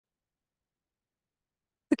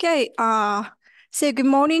Okay, so good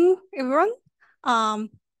morning, everyone. And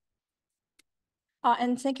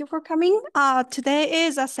thank you for coming. Today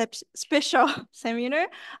is a special seminar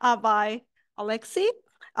by Alexie.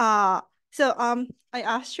 I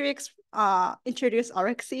asked you to introduce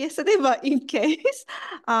Alexie yesterday, but in case,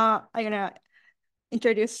 I'm gonna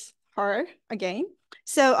introduce her again.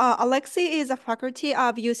 So Alexie is a faculty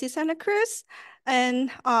of UC Santa Cruz and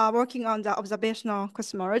working on the observational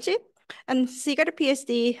cosmology. And she got a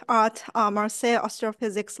PhD at Marseille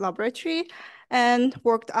Astrophysics Laboratory and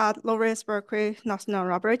worked at Lawrence Berkeley National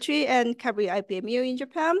Laboratory and Cabri IPMU in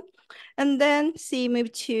Japan. And then she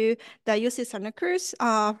moved to the UC Santa Cruz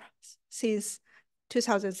since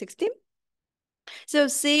 2016. So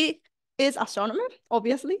she is astronomer,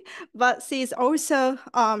 obviously, but she is also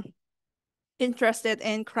interested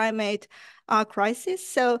in climate crisis.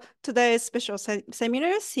 So today's special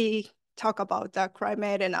seminar, she talk about the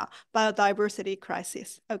climate and biodiversity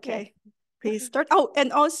crisis. Okay, yes. Please start. Oh,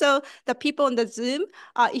 and also the people on the Zoom,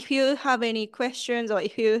 if you have any questions or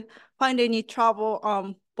if you find any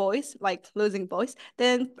trouble voice, like losing voice,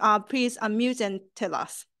 then please unmute and tell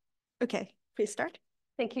us. Okay, please start.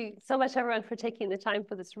 Thank you so much, everyone, for taking the time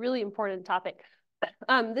for this really important topic.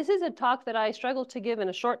 This is a talk that I struggled to give in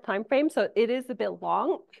a short time frame, so it is a bit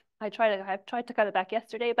long. I've tried to cut it back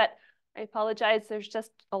yesterday, but I apologize. There's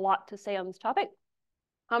just a lot to say on this topic.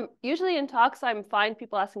 Usually in talks, I'm fine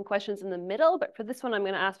people asking questions in the middle, but for this one, I'm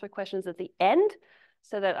going to ask for questions at the end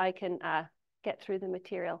so that I can get through the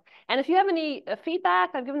material. And if you have any feedback,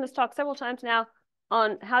 I've given this talk several times now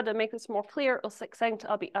on how to make this more clear or succinct,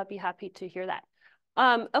 I'll be happy to hear that.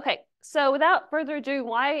 Okay, so without further ado,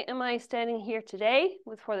 why am I standing here today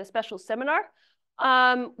for the special seminar?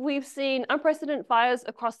 We've seen unprecedented fires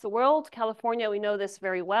across the world. California, we know this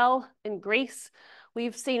very well. In Greece,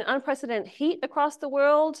 we've seen unprecedented heat across the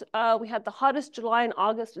world. We had the hottest July and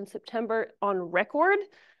August and September on record.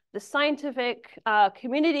 The scientific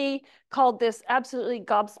community called this absolutely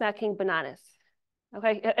gobsmacking bananas.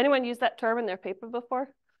 Okay, anyone used that term in their paper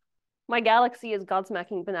before? My galaxy is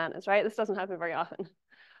gobsmacking bananas, right? This doesn't happen very often.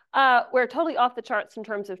 We're totally off the charts in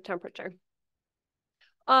terms of temperature.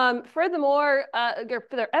 Furthermore,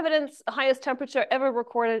 for their evidence, the highest temperature ever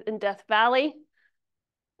recorded in Death Valley.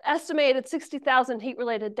 Estimated 60,000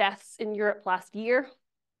 heat-related deaths in Europe last year.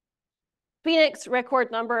 Phoenix,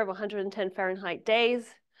 record number of 110 Fahrenheit days.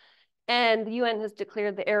 And the UN has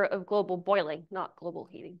declared the era of global boiling, not global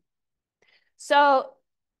heating. So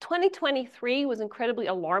 2023 was incredibly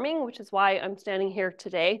alarming, which is why I'm standing here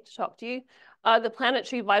today to talk to you. The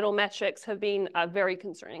planetary vital metrics have been very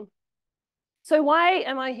concerning. So why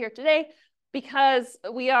am I here today? Because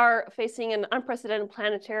we are facing an unprecedented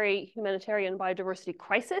planetary humanitarian biodiversity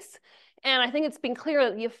crisis. And I think it's been clear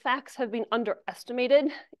that the effects have been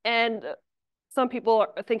underestimated, and some people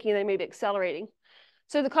are thinking they may be accelerating.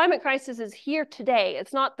 So the climate crisis is here today.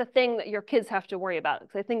 It's not the thing that your kids have to worry about.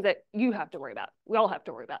 It's the thing that you have to worry about. We all have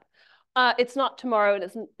to worry about. It's not tomorrow,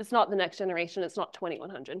 and it's not the next generation. It's not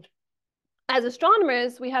 2100. As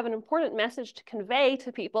astronomers, we have an important message to convey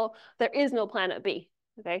to people. There is no planet B.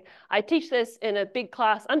 Okay, I teach this in a big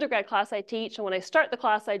class, undergrad class I teach, and when I start the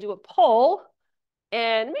class, I do a poll,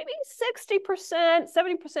 and maybe 60%,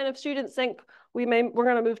 70% of students think we're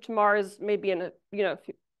going to move to Mars maybe in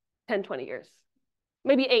 10, 20 years.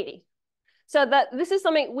 Maybe 80. So this is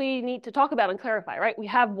something we need to talk about and clarify, right? We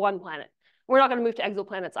have one planet. We're not going to move to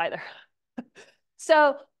exoplanets either.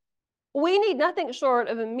 So we need nothing short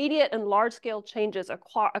of immediate and large-scale changes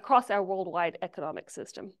across our worldwide economic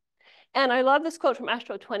system. And I love this quote from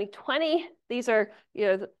Astro 2020. These are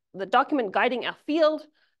the document guiding our field,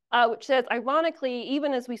 which says, ironically,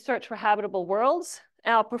 even as we search for habitable worlds,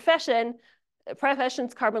 our profession's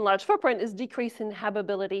carbon large footprint is decreasing the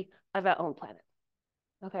habitability of our own planet.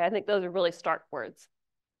 Okay, I think those are really stark words.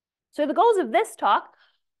 So the goals of this talk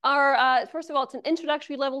are, first of all, it's an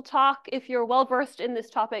introductory level talk. If you're well-versed in this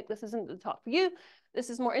topic, this isn't the talk for you. This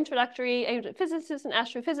is more introductory, aimed at physicists and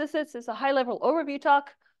astrophysicists. It's a high-level overview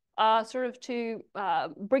talk, sort of to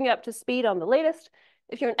bring you up to speed on the latest.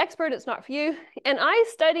 If you're an expert, it's not for you. And I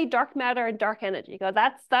study dark matter and dark energy.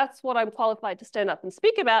 That's what I'm qualified to stand up and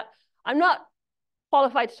speak about. I'm not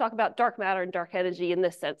qualified to talk about dark matter and dark energy in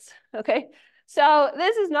this sense, okay? So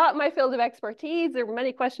this is not my field of expertise. There are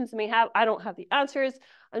many questions you may have. I don't have the answers.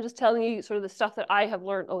 I'm just telling you sort of the stuff that I have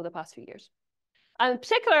learned over the past few years. In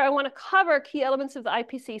particular, I want to cover key elements of the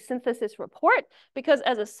IPCC synthesis report, because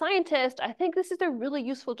as a scientist, I think this is a really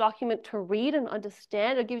useful document to read and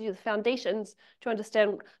understand. It gives you the foundations to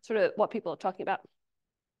understand sort of what people are talking about.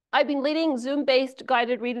 I've been leading Zoom-based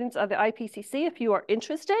guided readings of the IPCC. If you are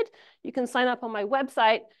interested, you can sign up on my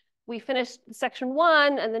website, we finished section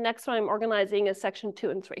 1, and the next one I'm organizing is section 2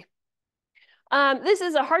 and 3. This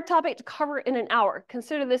is a hard topic to cover in an hour.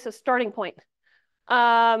 Consider this a starting point.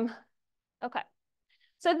 Okay.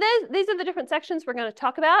 So these are the different sections we're going to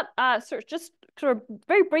talk about. So just sort of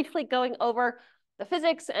very briefly going over the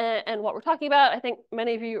physics and what we're talking about. I think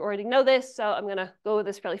many of you already know this, so I'm going to go with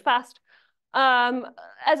this fairly fast.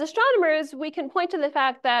 As astronomers, we can point to the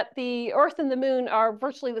fact that the Earth and the Moon are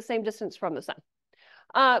virtually the same distance from the Sun.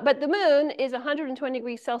 But the Moon is 120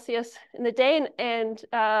 degrees Celsius in the day and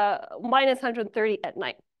minus 130 at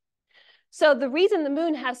night. So the reason the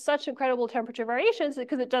Moon has such incredible temperature variations is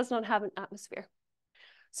because it does not have an atmosphere.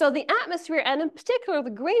 So the atmosphere, and in particular the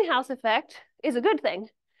greenhouse effect, is a good thing.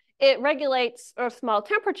 It regulates Earth's mild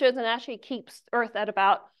temperatures and actually keeps Earth at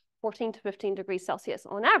about 14 to 15 degrees Celsius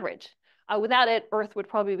on average. Without it, Earth would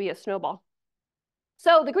probably be a snowball.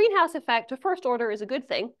 So the greenhouse effect, to first order, is a good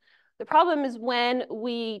thing. The problem is when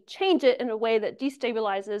we change it in a way that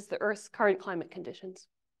destabilizes the Earth's current climate conditions.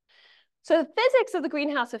 So the physics of the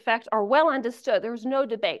greenhouse effect are well understood. There's no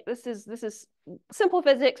debate. This is simple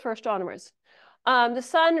physics for astronomers. The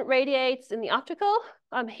sun radiates in the optical,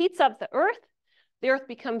 heats up the Earth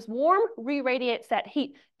becomes warm, re-radiates that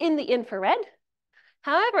heat in the infrared.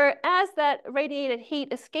 However, as that radiated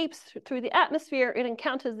heat escapes through the atmosphere, it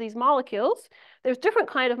encounters these molecules. There's different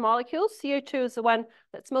kind of molecules. CO2 is the one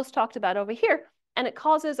that's most talked about over here, and it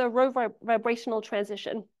causes a low vibrational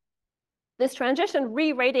transition. This transition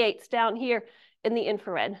re-radiates down here in the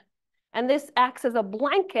infrared. And this acts as a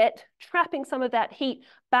blanket, trapping some of that heat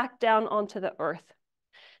back down onto the Earth.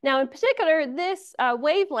 Now, in particular, this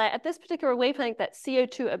wavelength, at this particular wavelength that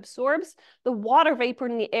CO2 absorbs, the water vapor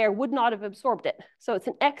in the air would not have absorbed it. So it's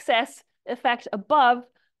an excess effect above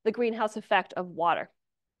the greenhouse effect of water.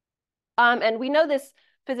 And we know this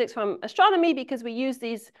physics from astronomy because we use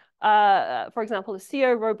these, for example, the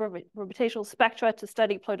CO gravitational spectra to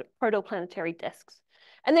study protoplanetary disks.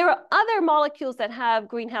 And there are other molecules that have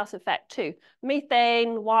greenhouse effect too,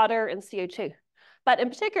 methane, water, and CO2. But in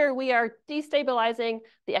particular, we are destabilizing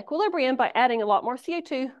the equilibrium by adding a lot more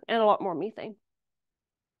CO2 and a lot more methane.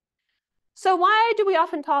 So why do we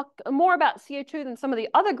often talk more about CO2 than some of the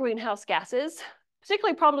other greenhouse gases?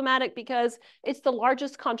 Particularly problematic because it's the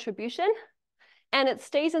largest contribution and it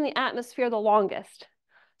stays in the atmosphere the longest.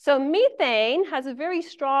 So methane has a very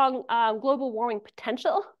strong global warming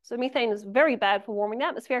potential. So methane is very bad for warming the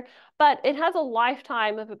atmosphere, but it has a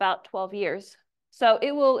lifetime of about 12 years. So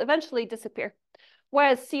it will eventually disappear.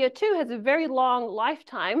 Whereas CO2 has a very long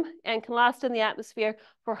lifetime and can last in the atmosphere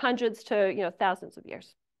for hundreds to thousands of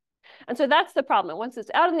years. And so that's the problem. Once it's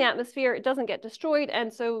out in the atmosphere, it doesn't get destroyed,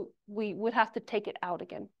 and so we would have to take it out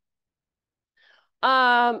again.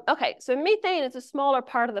 Okay, so methane is a smaller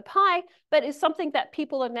part of the pie, but is something that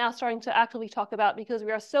people are now starting to actively talk about because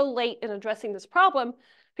we are so late in addressing this problem.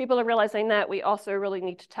 People are realizing that we also really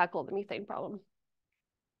need to tackle the methane problem.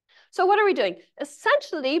 So what are we doing?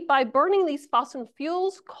 Essentially, by burning these fossil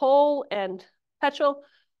fuels, coal and petrol,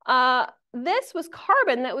 this was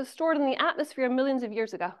carbon that was stored in the atmosphere millions of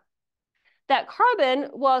years ago. That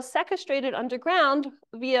carbon was sequestrated underground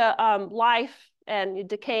via life and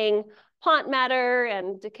decaying plant matter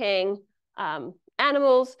and decaying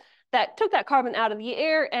animals that took that carbon out of the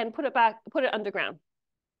air and put it underground.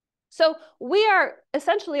 So we are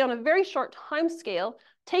essentially on a very short time scale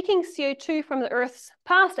taking CO2 from the Earth's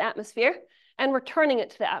past atmosphere and returning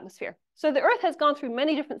it to the atmosphere. So the Earth has gone through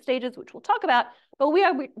many different stages, which we'll talk about, but we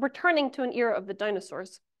are returning to an era of the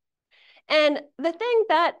dinosaurs. And the thing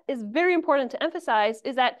that is very important to emphasize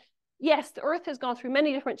is that, yes, the Earth has gone through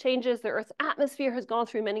many different changes. The Earth's atmosphere has gone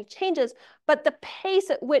through many changes, but the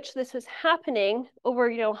pace at which this is happening over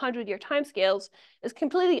 100-year timescales is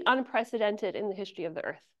completely unprecedented in the history of the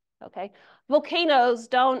Earth. Okay, volcanoes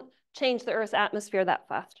don't change the Earth's atmosphere that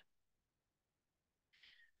fast.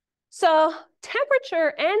 So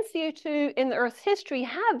temperature and CO2 in the Earth's history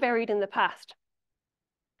have varied in the past.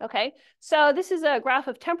 Okay, so this is a graph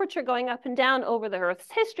of temperature going up and down over the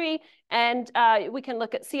Earth's history, and we can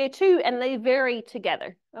look at CO2 and they vary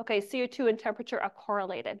together. Okay, CO2 and temperature are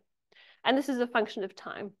correlated, and this is a function of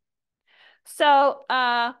time. So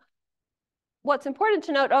what's important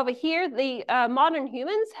to note over here, the modern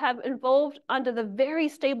humans have evolved under the very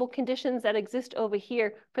stable conditions that exist over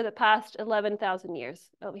here for the past 11,000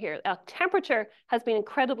 years over here. Our temperature has been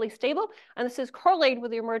incredibly stable, and this is correlated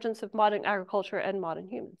with the emergence of modern agriculture and modern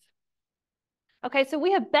humans. Okay, so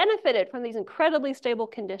we have benefited from these incredibly stable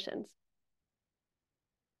conditions.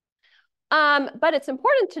 But it's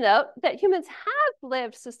important to note that humans have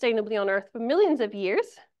lived sustainably on Earth for millions of years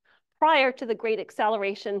prior to the great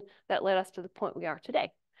acceleration that led us to the point we are today.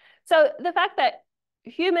 So the fact that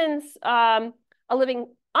humans are living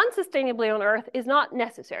unsustainably on Earth is not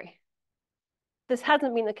necessary. This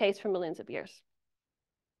hasn't been the case for millions of years.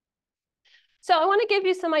 So I want to give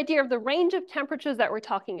you some idea of the range of temperatures that we're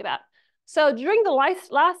talking about. So during the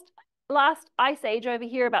last ice age over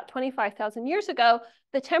here, about 25,000 years ago,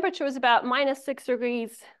 the temperature was about -6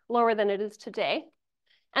 degrees lower than it is today.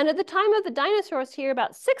 And at the time of the dinosaurs here,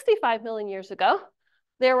 about 65 million years ago,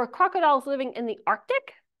 there were crocodiles living in the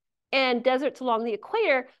Arctic and deserts along the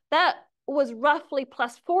equator. That was roughly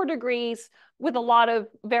 +4 degrees with a lot of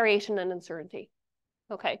variation and uncertainty.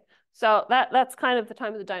 Okay, so that's kind of the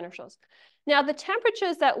time of the dinosaurs. Now, the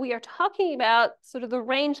temperatures that we are talking about, sort of the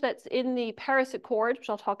range that's in the Paris Accord, which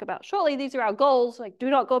I'll talk about shortly, these are our goals, like do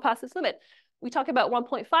not go past this limit. We talk about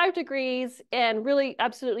 1.5 degrees and really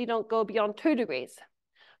absolutely don't go beyond 2 degrees.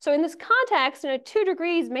 So in this context, 2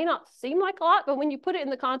 degrees may not seem like a lot, but when you put it in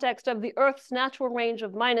the context of the Earth's natural range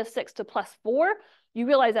of -6 to +4, you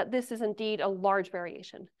realize that this is indeed a large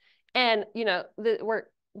variation. And,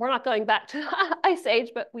 we're not going back to the Ice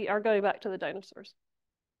Age, but we are going back to the dinosaurs.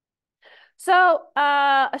 So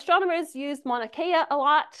astronomers use Mauna Kea a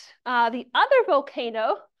lot. The other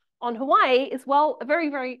volcano on Hawaii is, well, very,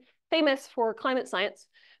 very famous for climate science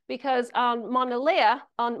because Mauna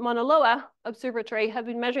Loa Observatory have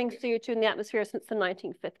been measuring CO2 in the atmosphere since the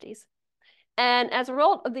 1950s. And as a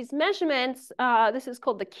result of these measurements, this is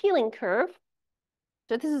called the Keeling curve.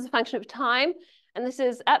 So this is a function of time, and this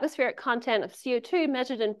is atmospheric content of CO2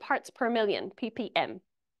 measured in parts per million, ppm.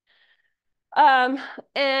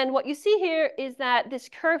 And what you see here is that this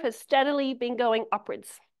curve has steadily been going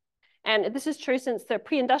upwards. And this is true since the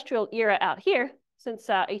pre-industrial era out here, since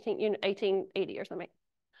 1880 or something.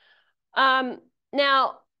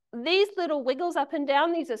 Now, these little wiggles up and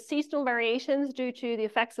down, these are seasonal variations due to the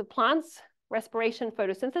effects of plants, respiration,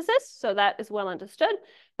 photosynthesis. So that is well understood.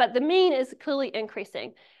 But the mean is clearly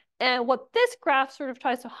increasing. And what this graph sort of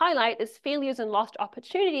tries to highlight is failures and lost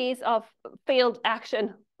opportunities of failed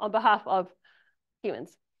action on behalf of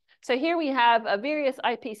humans. So here we have various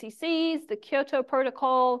IPCCs, the Kyoto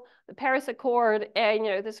Protocol, the Paris Accord, and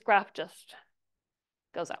this graph just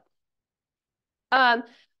goes up.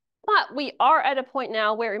 But we are at a point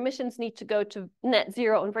now where emissions need to go to net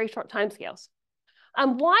zero on very short timescales.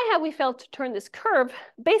 Why have we failed to turn this curve?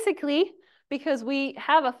 Basically, because we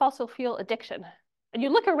have a fossil fuel addiction. And you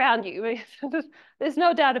look around you, there's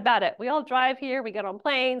no doubt about it. We all drive here, we get on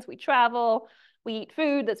planes, we travel, we eat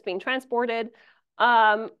food that's being transported.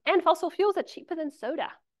 And fossil fuels are cheaper than soda,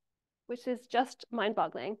 which is just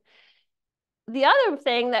mind-boggling. The other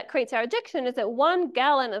thing that creates our addiction is that 1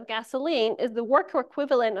 gallon of gasoline is the work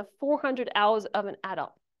equivalent of 400 hours of an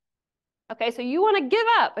adult. Okay, so you want to give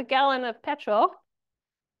up a gallon of petrol,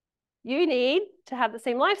 you need to have the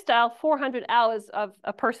same lifestyle, 400 hours of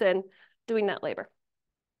a person doing that labor.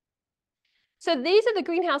 So these are the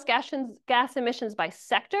greenhouse gas emissions by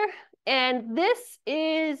sector, and this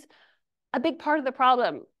is a big part of the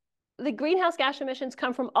problem. The greenhouse gas emissions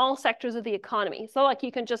come from all sectors of the economy. So like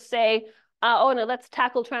you can just say, oh no, let's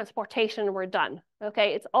tackle transportation and we're done.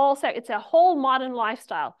 Okay, it's a whole modern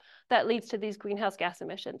lifestyle that leads to these greenhouse gas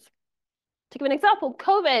emissions. To give an example,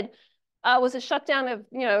 COVID was a shutdown of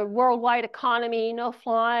worldwide economy, no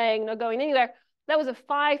flying, no going anywhere. That was a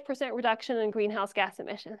 5% reduction in greenhouse gas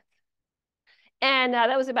emissions. And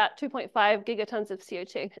that was about 2.5 gigatons of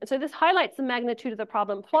CO2. And so this highlights the magnitude of the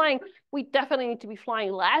problem flying. We definitely need to be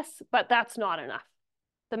flying less, but that's not enough.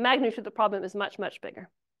 The magnitude of the problem is much, much bigger.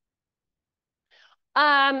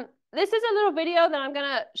 This is a little video that I'm going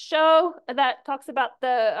to show that talks about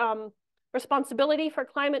the responsibility for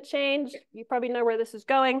climate change. You probably know where this is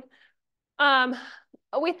going.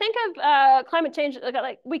 We think of climate change,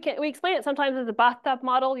 like we explain it sometimes as a bathtub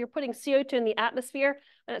model. You're putting CO2 in the atmosphere,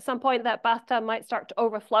 and at some point that bathtub might start to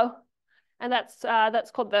overflow. And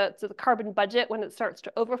that's called the carbon budget when it starts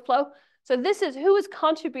to overflow. So this is who has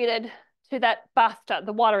contributed to that bathtub,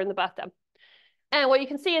 the water in the bathtub. And what you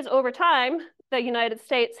can see is over time, the United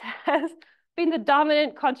States has been the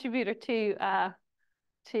dominant contributor to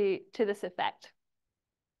this effect.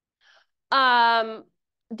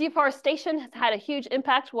 Deforestation has had a huge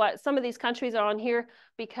impact. Some of these countries are on here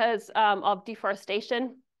because of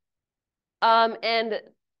deforestation. And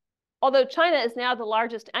although China is now the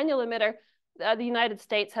largest annual emitter, the United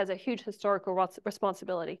States has a huge historical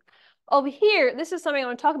responsibility. Over here, this is something I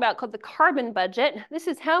want to talk about called the carbon budget. This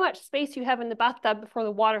is how much space you have in the bathtub before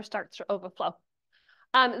the water starts to overflow.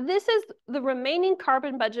 This is the remaining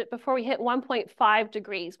carbon budget before we hit 1.5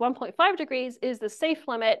 degrees. 1.5 degrees is the safe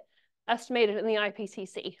limit estimated in the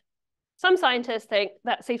IPCC. Some scientists think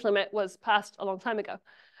that safe limit was passed a long time ago.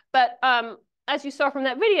 But as you saw from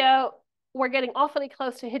that video, we're getting awfully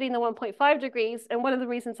close to hitting the 1.5 degrees. And one of the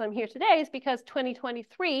reasons I'm here today is because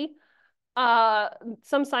 2023,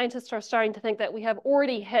 some scientists are starting to think that we have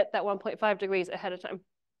already hit that 1.5 degrees ahead of time.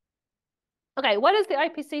 Okay, what is the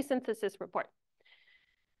IPCC synthesis report?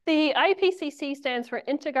 The IPCC stands for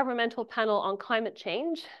Intergovernmental Panel on Climate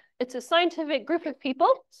Change. It's a scientific group of people,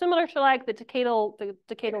 similar to like the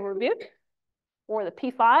decadal review or the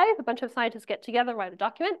P5. A bunch of scientists get together, write a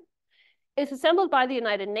document. It's assembled by the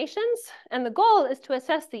United Nations, and the goal is to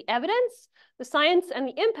assess the evidence, the science, and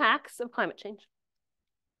the impacts of climate change.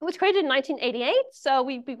 It was created in 1988, so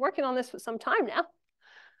we've been working on this for some time now.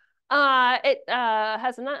 It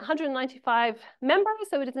has 195 members,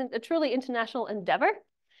 so it is a truly international endeavor.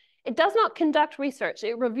 It does not conduct research.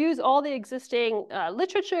 It reviews all the existing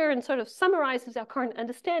literature and sort of summarizes our current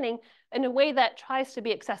understanding in a way that tries to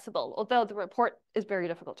be accessible, although the report is very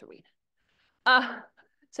difficult to read.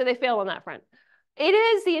 So they fail on that front. It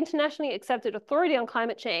is the internationally accepted authority on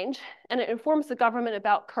climate change, and it informs the government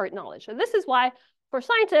about current knowledge. So this is why, for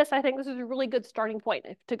scientists, I think this is a really good starting point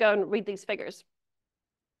to go and read these figures.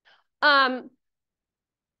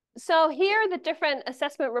 So here are the different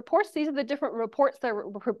assessment reports. These are the different reports that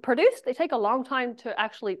were produced. They take a long time to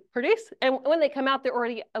actually produce, and when they come out, they're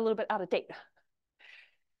already a little bit out of date.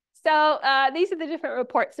 So these are the different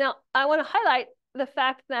reports. Now, I want to highlight the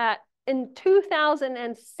fact that in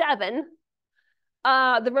 2007,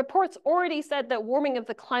 the reports already said that warming of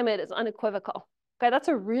the climate is unequivocal. Okay, that's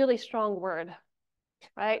a really strong word,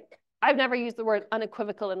 right? I've never used the word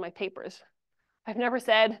unequivocal in my papers. I've never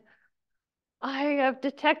said, I have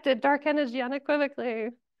detected dark energy unequivocally.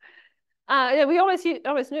 We almost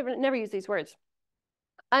never use these words.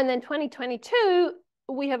 And then 2022,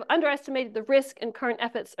 we have underestimated the risk, and current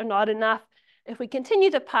efforts are not enough. If we continue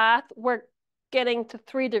the path, we're getting to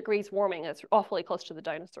 3 degrees warming. It's awfully close to the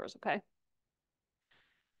dinosaurs, okay?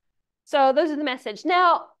 So those are the message.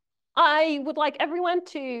 Now, I would like everyone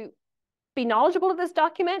to be knowledgeable of this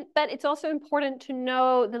document, but it's also important to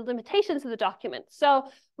know the limitations of the document. So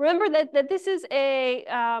remember that this is a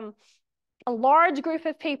large group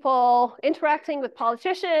of people interacting with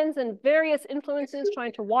politicians and various influences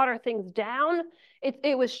trying to water things down.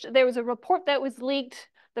 There was a report that was leaked,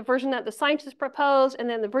 the version that the scientists proposed, and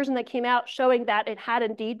then the version that came out showing that it had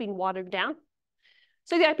indeed been watered down.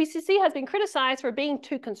 So the IPCC has been criticized for being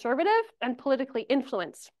too conservative and politically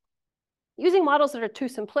influenced, using models that are too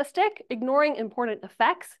simplistic, ignoring important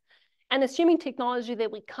effects, and assuming technology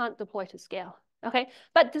that we can't deploy to scale, okay?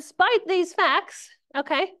 But despite these facts,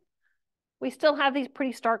 okay, we still have these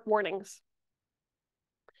pretty stark warnings.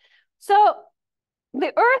 So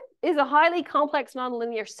the Earth is a highly complex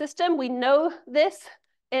nonlinear system. We know this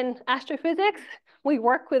in astrophysics. We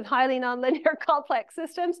work with highly nonlinear complex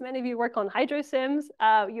systems. Many of you work on hydrosims.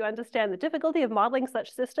 You understand the difficulty of modeling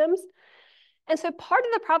such systems. And so part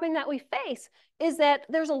of the problem that we face is that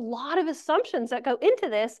there's a lot of assumptions that go into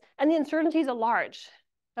this, and the uncertainties are large.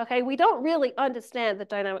 Okay, we don't really understand the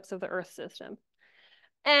dynamics of the Earth system.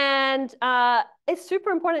 And it's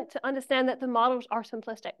super important to understand that the models are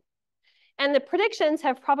simplistic. And the predictions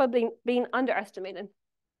have probably been underestimated.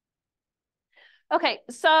 Okay,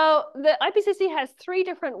 so the IPCC has 3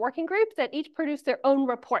 different working groups that each produce their own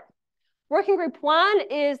report. Working group 1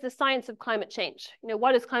 is the science of climate change. You know,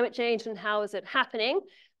 what is climate change and how is it happening?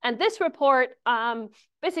 And this report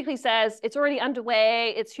basically says it's already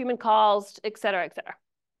underway, it's human caused, et cetera, et cetera.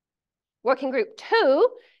 Working group 2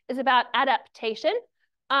 is about adaptation.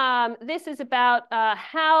 This is about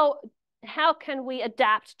how can we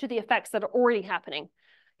adapt to the effects that are already happening.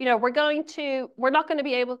 You know, we're not going to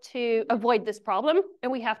be able to avoid this problem,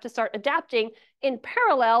 and we have to start adapting in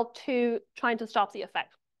parallel to trying to stop the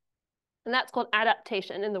effect. And that's called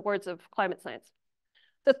adaptation in the words of climate science.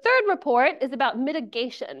 The third report is about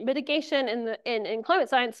mitigation. Mitigation in climate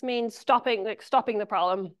science means stopping the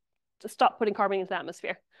problem, to stop putting carbon into the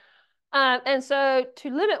atmosphere. And so to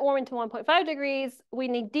limit warming to 1.5 degrees, we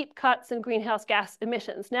need deep cuts in greenhouse gas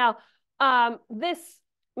emissions. Now, this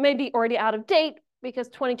may be already out of date because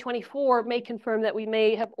 2024 may confirm that we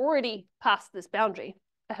may have already passed this boundary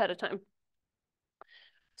ahead of time.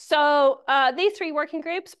 So these 3 working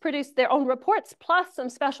groups produce their own reports, plus some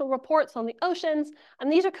special reports on the oceans,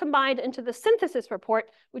 and these are combined into the synthesis report,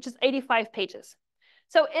 which is 85 pages.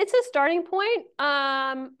 So it's a starting point,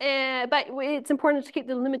 but it's important to keep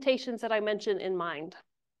the limitations that I mentioned in mind.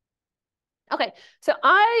 Okay, so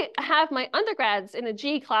I have my undergrads in a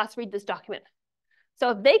G class read this document.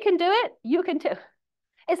 So if they can do it, you can too.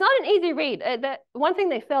 It's not an easy read. One thing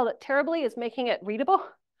they failed at terribly is making it readable.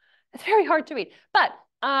 It's very hard to read, but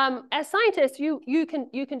as scientists, you can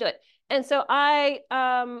do it. And so I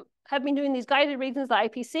have been doing these guided readings of the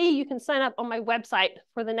IPCC, you can sign up on my website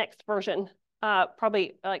for the next version,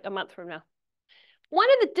 probably like a month from now. One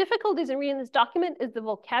of the difficulties in reading this document is the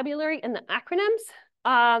vocabulary and the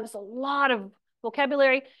acronyms. There's a lot of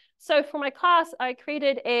vocabulary. So for my class, I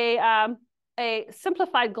created a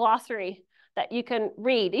simplified glossary that you can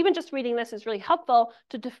read. Even just reading this is really helpful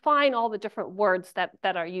to define all the different words that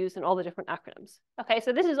are used in all the different acronyms. Okay,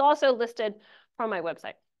 so this is also listed from my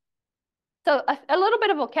website. So a little bit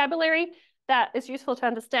of vocabulary that is useful to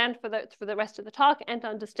understand for the rest of the talk and to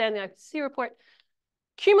understand the IPCC report.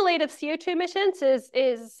 Cumulative CO2 emissions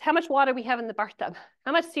is how much water we have in the bathtub,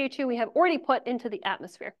 how much CO2 we have already put into the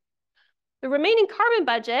atmosphere. The remaining carbon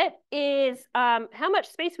budget is how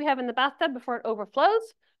much space we have in the bathtub before it overflows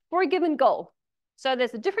for a given goal. So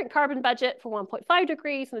there's a different carbon budget for 1.5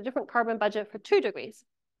 degrees and a different carbon budget for 2 degrees.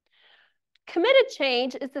 Committed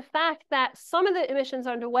change is the fact that some of the emissions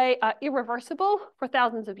underway are irreversible for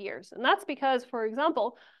thousands of years. And that's because, for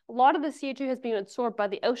example, a lot of the CO2 has been absorbed by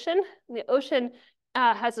the ocean. And the ocean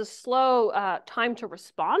has a slow time to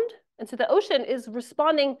respond. And so the ocean is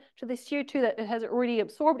responding to the CO2 that it has already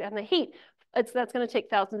absorbed and the heat. That's going to take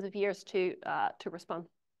thousands of years to respond.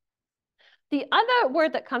 The other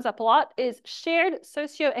word that comes up a lot is shared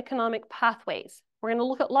socioeconomic pathways. We're going to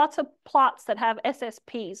look at lots of plots that have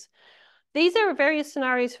SSPs. These are various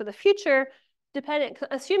scenarios for the future,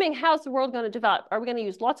 assuming how's the world going to develop. Are we going to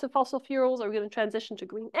use lots of fossil fuels? Are we going to transition to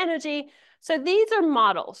green energy? So these are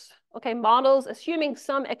models, okay, models assuming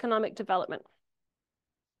some economic development.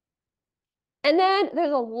 And then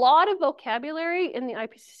there's a lot of vocabulary in the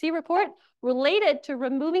IPCC report related to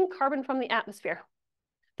removing carbon from the atmosphere.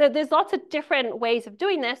 There's lots of different ways of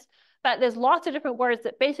doing this, but there's lots of different words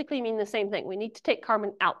that basically mean the same thing. We need to take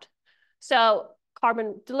carbon out. So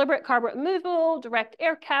deliberate carbon removal, direct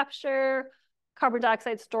air capture, carbon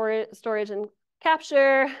dioxide storage and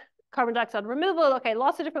capture, carbon dioxide removal. Okay,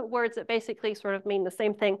 lots of different words that basically sort of mean the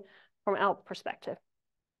same thing from our perspective.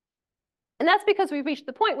 And that's because we've reached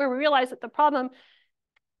the point where we realize that the problem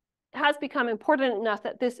has become important enough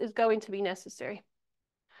that this is going to be necessary.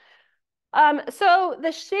 So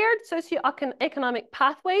the shared socioeconomic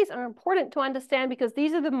pathways are important to understand because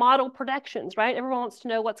these are the model predictions, right? Everyone wants to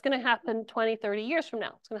know what's going to happen 20, 30 years from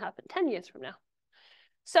now. What's going to happen 10 years from now.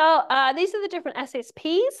 So these are the different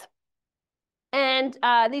SSPs.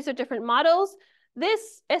 And these are different models.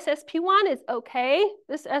 This SSP1 is okay.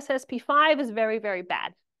 This SSP5 is very, very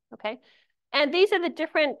bad, okay? And these are the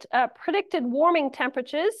different predicted warming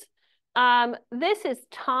temperatures. This is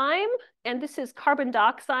time, and this is carbon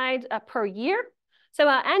dioxide per year. So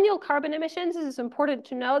annual carbon emissions, this is important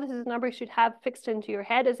to know. This is a number you should have fixed into your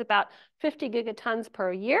head, is about 50 gigatons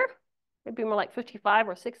per year. Maybe more like 55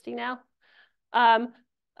 or 60 now.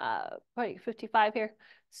 Probably 55 here.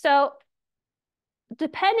 So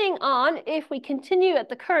depending on if we continue at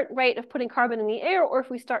the current rate of putting carbon in the air or if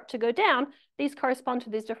we start to go down, these correspond to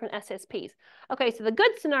these different SSPs. Okay, so the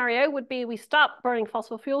good scenario would be we stop burning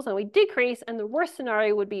fossil fuels and we decrease, and the worst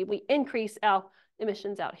scenario would be we increase our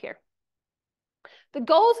emissions out here. The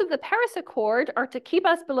goals of the Paris Accord are to keep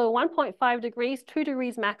us below 1.5 degrees, 2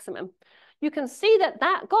 degrees maximum. You can see that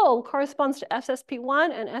that goal corresponds to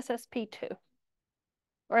SSP1 and SSP2.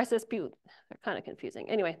 Or SSP, they're kind of confusing.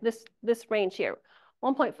 Anyway, this range here.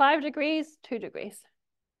 1.5 degrees, 2 degrees.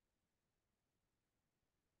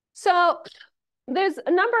 So there's a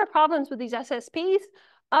number of problems with these SSPs.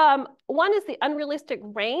 One is the unrealistic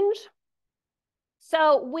range.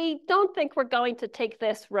 So we don't think we're going to take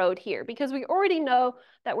this road here because we already know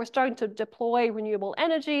that we're starting to deploy renewable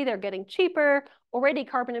energy. They're getting cheaper. Already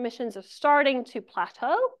carbon emissions are starting to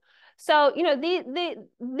plateau. So, you know,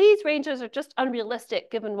 these ranges are just unrealistic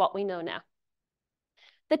given what we know now.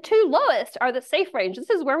 The two lowest are the safe range. This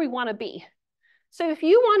is where we want to be. So if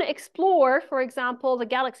you want to explore, for example, the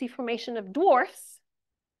galaxy formation of dwarfs,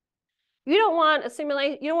 you don't want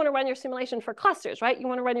to run your simulation for clusters, right? You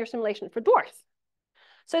want to run your simulation for dwarfs.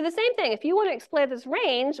 So the same thing, if you want to explore this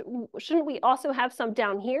range, shouldn't we also have some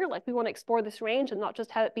down here? Like we want to explore this range and not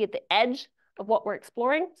just have it be at the edge of what we're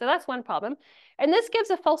exploring. So that's one problem. And this gives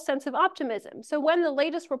a false sense of optimism. So when the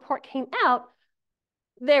latest report came out,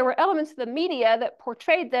 there were elements of the media that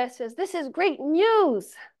portrayed this as this is great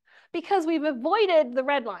news because we've avoided the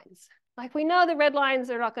red lines. Like we know the red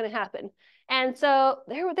lines are not going to happen. And so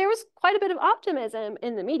there was quite a bit of optimism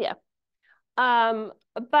in the media.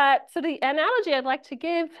 But so the analogy I'd like to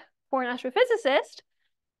give for an astrophysicist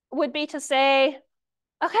would be to say,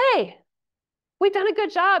 okay, we've done a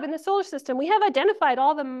good job in the solar system. We have identified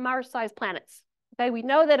all the Mars-sized planets. Okay, we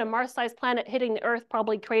know that a Mars-sized planet hitting the Earth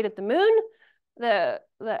probably created the moon, the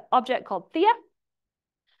object called Theia.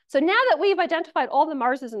 So now that we've identified all the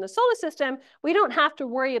Marses in the solar system, we don't have to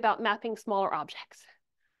worry about mapping smaller objects.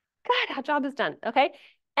 Good, our job is done, okay?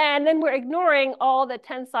 And then we're ignoring all the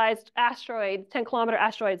 10-sized asteroids, 10-kilometer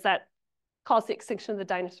asteroids that caused the extinction of the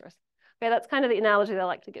dinosaurs. Okay, that's kind of the analogy that I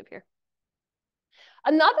like to give here.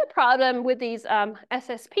 Another problem with these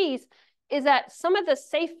SSPs is that some of the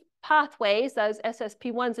safe pathways, those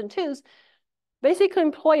SSP 1s and 2s, basically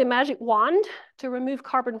employ a magic wand to remove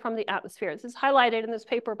carbon from the atmosphere. This is highlighted in this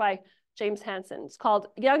paper by James Hansen. It's called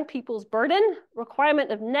Young People's Burden,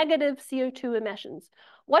 Requirement of Negative CO2 Emissions.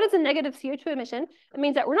 What is a negative CO2 emission? It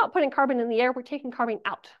means that we're not putting carbon in the air, we're taking carbon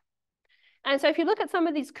out. And so if you look at some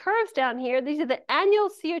of these curves down here, these are the annual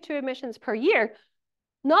CO2 emissions per year.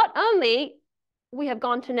 Not only we have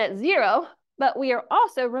gone to net zero, but we are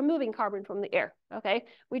also removing carbon from the air, okay?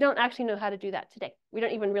 We don't actually know how to do that today. We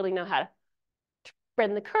don't even really know how to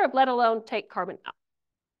bend the curve, let alone take carbon out.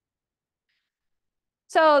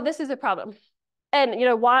 So this is a problem. And you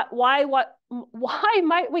know, why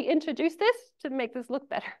might we introduce this to make this look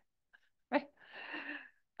better, right?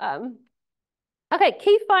 Okay,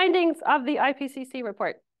 key findings of the IPCC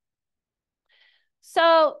report.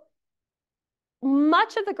 So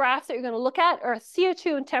much of the graphs that you're going to look at are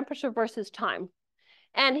CO2 and temperature versus time.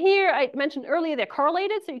 And here I mentioned earlier they're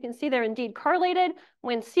correlated, so you can see they're indeed correlated.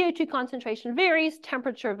 When CO2 concentration varies,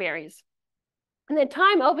 temperature varies. And then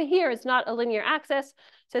time over here is not a linear axis.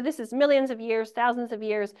 So this is millions of years, thousands of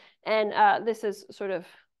years, and this is sort of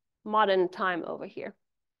modern time over here.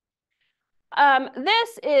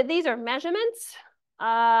 These are measurements,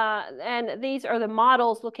 and these are the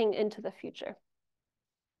models looking into the future.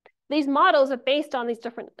 These models are based on these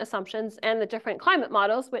different assumptions and the different climate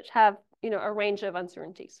models, which have, you know, a range of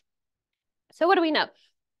uncertainties. So what do we know?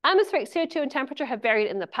 Atmospheric CO2 and temperature have varied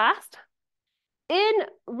in the past. In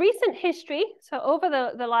recent history, so over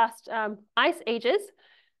the last ice ages,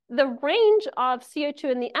 the range of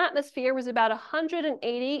CO2 in the atmosphere was about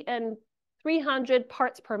 180 and 300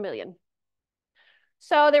 parts per million.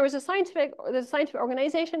 So there was a scientific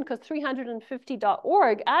organization called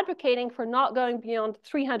 350.org advocating for not going beyond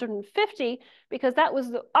 350 because that was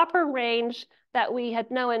the upper range that we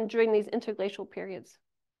had known during these interglacial periods.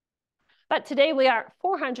 But today we are at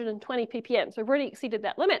 420 ppm, so we've already exceeded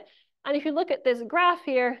that limit. And if you look at this graph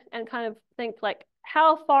here and kind of think like,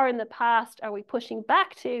 how far in the past are we pushing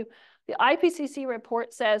back to? The IPCC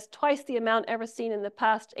report says twice the amount ever seen in the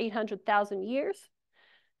past 800,000 years.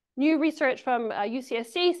 New research from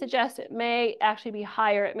UCSC suggests it may actually be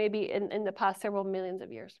higher. It may be in the past several millions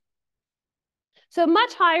of years. So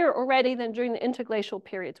much higher already than during the interglacial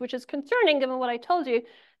periods, which is concerning given what I told you,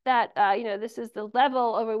 that you know, this is the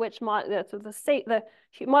level over which the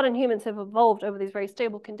modern humans have evolved over these very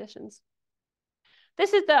stable conditions.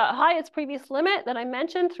 This is the highest previous limit that I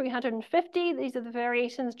mentioned, 350. These are the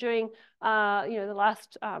variations during you know, the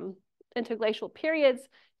last interglacial periods.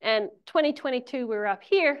 And 2022, we're up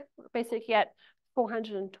here, we're basically at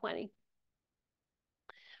 420.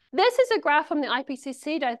 This is a graph from the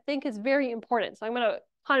IPCC that I think is very important. So I'm going to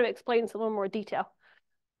kind of explain this in a little more detail.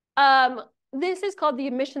 This is called the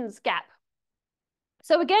emissions gap.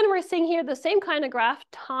 So again, we're seeing here the same kind of graph,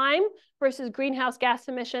 time versus greenhouse gas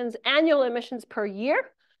emissions, annual emissions per year.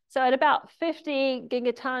 So at about 50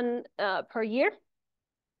 gigaton per year.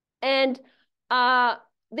 And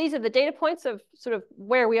these are the data points of sort of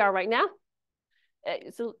where we are right now.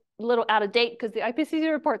 It's a little out of date because the IPCC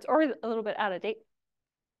report's already a little bit out of date.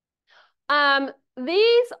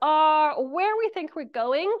 These are where we think we're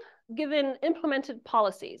going given implemented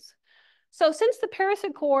policies. So since the Paris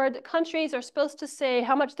Accord, countries are supposed to say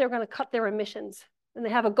how much they're going to cut their emissions. And they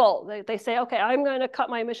have a goal. They say, okay, I'm going to cut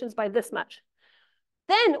my emissions by this much.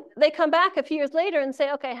 Then they come back a few years later and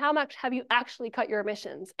say, okay, how much have you actually cut your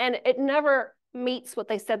emissions? And it never meets what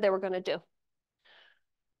they said they were going to do.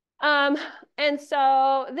 And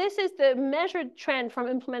so this is the measured trend from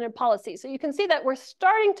implemented policy. So you can see that we're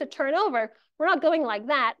starting to turn over. We're not going like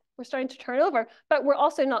that. We're starting to turn over, but we're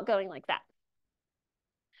also not going like that.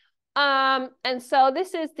 And so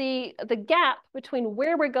this is the gap between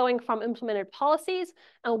where we're going from implemented policies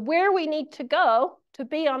and where we need to go to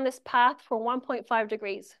be on this path for 1.5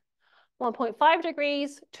 degrees. 1.5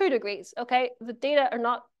 degrees, 2 degrees, okay? The data are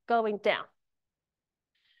not going down.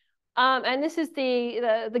 And this is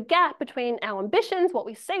the gap between our ambitions, what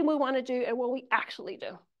we say we want to do, and what we actually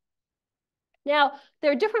do. Now,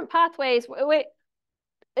 there are different pathways.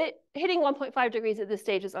 Hitting 1.5 degrees at this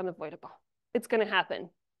stage is unavoidable. It's going to happen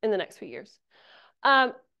in the next few years.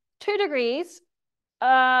 2 degrees,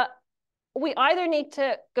 we either need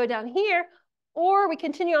to go down here, or we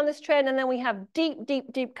continue on this trend, and then we have deep,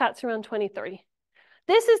 deep, deep cuts around 2030.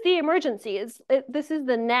 this is the emergency. This is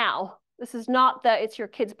the now. This is not that it's your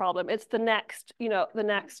kid's problem. It's the next, the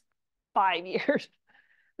next 5 years.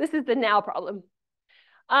 This is the now problem.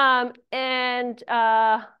 So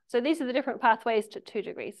these are the different pathways to 2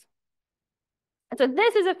 degrees. And so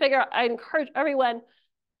this is a figure I encourage everyone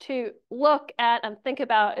to look at and think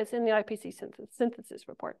about. It's in the IPCC synthesis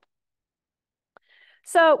report.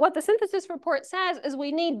 So what the synthesis report says is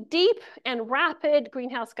we need deep and rapid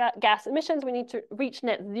greenhouse gas emissions. We need to reach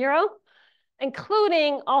net zero,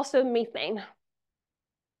 including also methane.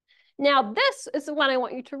 Now, this is the one I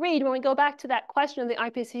want you to read when we go back to that question of the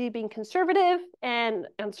IPCC being conservative and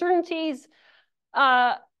uncertainties.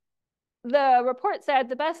 The report said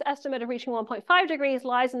the best estimate of reaching 1.5 degrees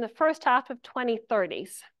lies in the first half of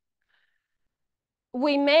 2030s.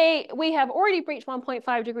 We have already breached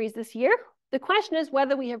 1.5 degrees this year. The question is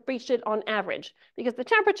whether we have breached it on average, because the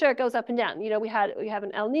temperature goes up and down. We have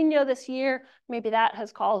an El Nino this year. Maybe that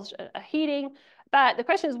has caused a heating. But the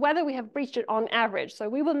question is whether we have breached it on average. So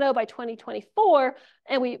we will know by 2024,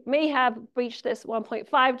 and we may have breached this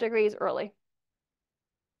 1.5 degrees early.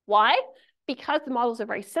 Why? Because the models are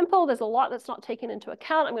very simple. There's a lot that's not taken into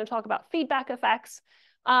account. I'm going to talk about feedback effects.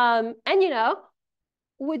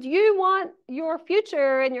 Would you want your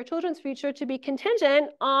future and your children's future to be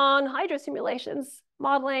contingent on hydro simulations,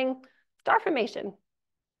 modeling star formation?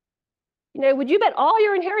 Would you bet all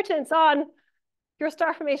your inheritance on your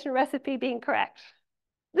star formation recipe being correct?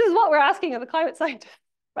 This is what we're asking of the climate scientists,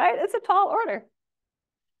 right? It's a tall order.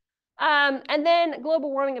 And then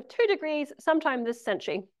global warming of 2 degrees sometime this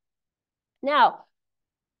century. Now,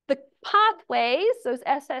 the pathways, those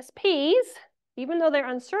SSPs, even though they're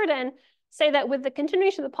uncertain, say that with the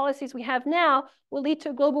continuation of the policies we have now, will lead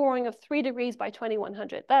to a global warming of 3 degrees by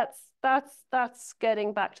 2100. That's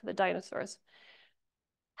getting back to the dinosaurs.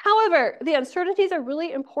 However, the uncertainties are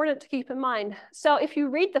really important to keep in mind. So if you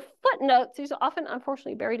read the footnotes, these are often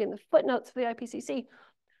unfortunately buried in the footnotes of the IPCC.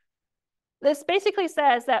 This basically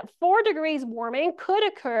says that 4 degrees warming could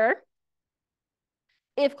occur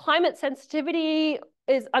if climate sensitivity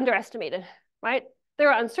is underestimated, right?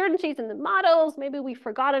 There are uncertainties in the models. Maybe we've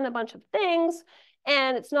forgotten a bunch of things,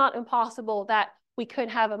 and it's not impossible that we could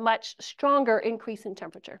have a much stronger increase in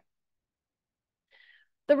temperature.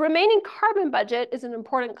 The remaining carbon budget is an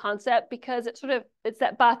important concept because it's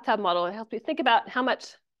that bathtub model. It helps you think about how much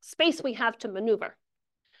space we have to maneuver.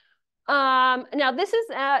 Now this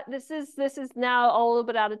is now a little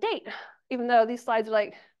bit out of date, even though these slides are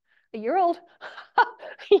like a year old,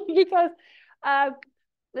 because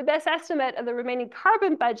the best estimate of the remaining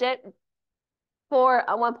carbon budget for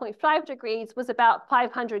 1.5 degrees was about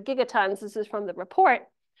 500 gigatons. This is from the report.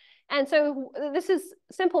 And so this is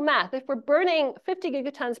simple math. If we're burning 50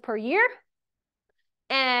 gigatons per year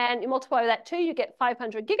and you multiply that 2, you get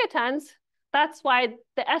 500 gigatons. That's why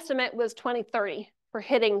the estimate was 2030 for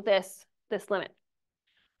hitting this limit.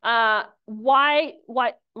 Why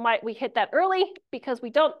might we hit that early? Because we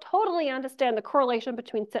don't totally understand the correlation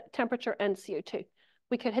between temperature and CO2.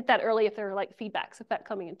 We could hit that early if there are like feedbacks, if that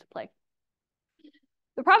coming into play.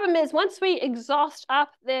 The problem is once we exhaust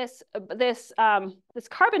up this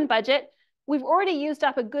carbon budget, we've already used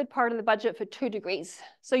up a good part of the budget for 2 degrees.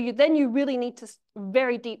 So then you really need to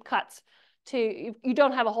very deep cuts you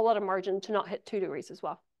don't have a whole lot of margin to not hit 2 degrees as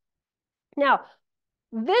well. Now,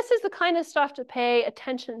 this is the kind of stuff to pay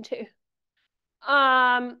attention to.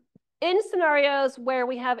 In scenarios where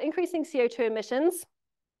we have increasing CO2 emissions,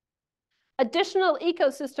 additional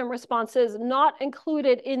ecosystem responses not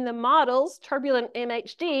included in the models, turbulent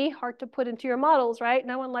MHD, hard to put into your models, right?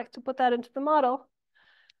 No one likes to put that into the model.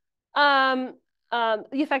 The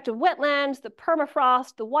effect of wetlands, the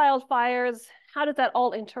permafrost, the wildfires, how does that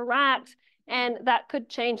all interact? And that could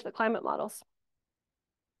change the climate models.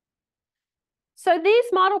 So these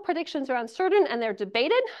model predictions are uncertain and they're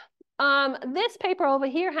debated. This paper over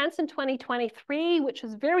here, Hansen 2023, which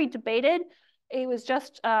was very debated, it was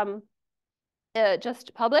just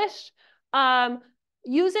published,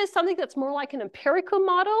 uses something that's more like an empirical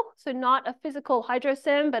model. So not a physical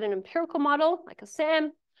hydrosim, but an empirical model like a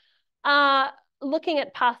SIM. Looking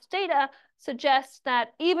at past data suggests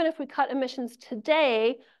that even if we cut emissions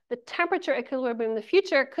today, the temperature equilibrium in the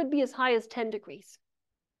future could be as high as 10 degrees.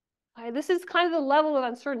 Okay, this is kind of the level of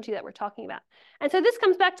uncertainty that we're talking about. And so this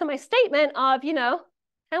comes back to my statement of,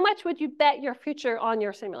 how much would you bet your future on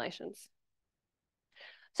your simulations?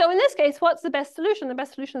 So in this case, what's the best solution? The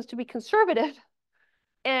best solution is to be conservative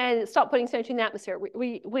and stop putting CO2 in the atmosphere.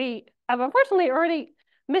 We have unfortunately already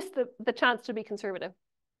missed the chance to be conservative.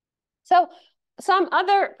 So some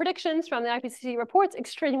other predictions from the IPCC reports,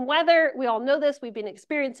 extreme weather. We all know this. We've been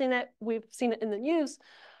experiencing it. We've seen it in the news.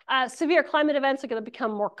 Severe climate events are going to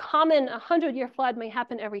become more common. A 100-year flood may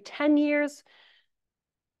happen every 10 years.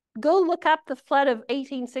 Go look up the flood of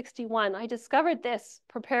 1861. I discovered this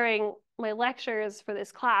preparing my lectures for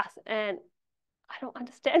this class, and I don't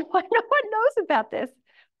understand why no one knows about this.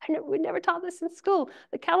 We never taught this in school.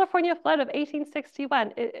 The California flood of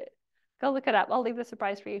 1861. Go look it up. I'll leave the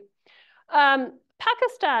surprise for you.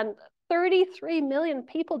 Pakistan, 33 million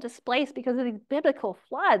people displaced because of these biblical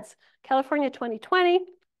floods. California 2020.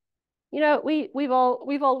 You know, we've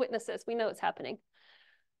all witnessed this. We know it's happening.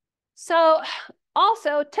 So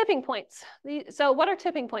also tipping points. So what are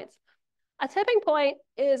tipping points? A tipping point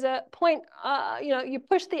is a point, you know, you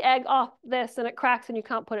push the egg off this and it cracks and you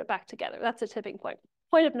can't put it back together. That's a tipping point.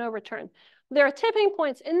 Point of no return. There are tipping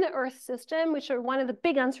points in the Earth system, which are one of the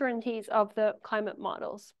big uncertainties of the climate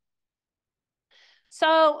models.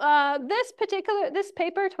 So this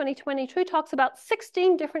paper, 2022, talks about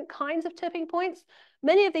 16 different kinds of tipping points.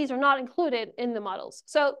 Many of these are not included in the models.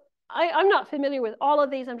 So I'm not familiar with all of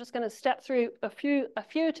these. I'm just going to step through a few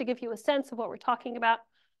to give you a sense of what we're talking about.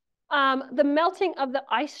 The melting of the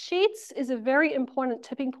ice sheets is a very important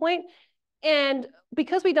tipping point. And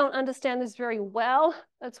because we don't understand this very well,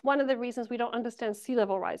 that's one of the reasons we don't understand sea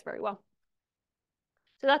level rise very well.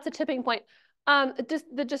 So that's a tipping point.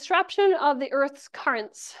 The disruption of the Earth's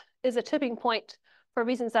currents is a tipping point for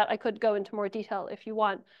reasons that I could go into more detail if you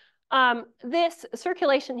want. This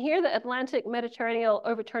circulation here, the Atlantic Mediterranean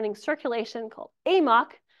overturning circulation called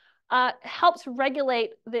AMOC, helps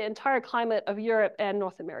regulate the entire climate of Europe and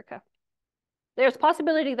North America. There's a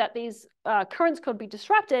possibility that these currents could be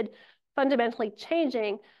disrupted, fundamentally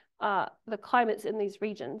changing the climates in these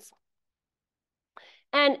regions.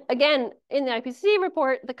 And again, in the IPCC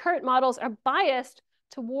report, the current models are biased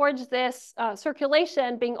towards this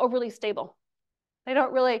circulation being overly stable. They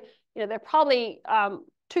don't really, you know, they're probably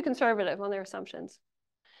too conservative on their assumptions.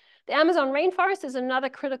 The Amazon rainforest is another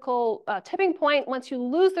critical tipping point. Once you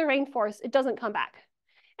lose the rainforest, it doesn't come back.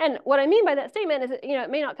 And what I mean by that statement is that, you know, it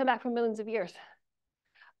may not come back for millions of years.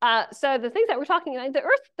 So the things that we're talking about, the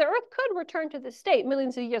Earth could return to this state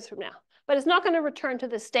millions of years from now, but it's not going to return to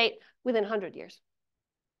this state within 100 years.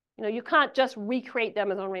 You know, you can't just recreate the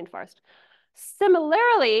Amazon rainforest.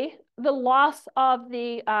 Similarly, the loss of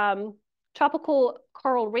the tropical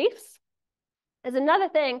coral reefs is another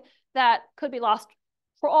thing that could be lost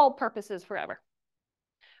for all purposes forever.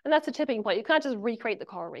 And that's a tipping point. You can't just recreate the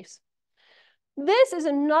coral reefs. This is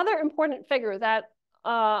another important figure that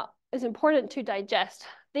is important to digest.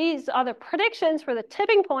 These are the predictions for the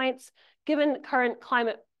tipping points given current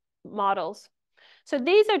climate models. So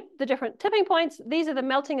these are the different tipping points. These are the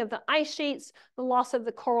melting of the ice sheets, the loss of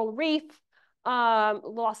the coral reef,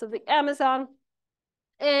 loss of the Amazon.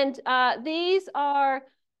 And these are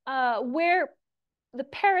where the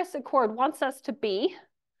Paris Accord wants us to be.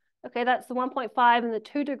 Okay, that's the 1.5 and the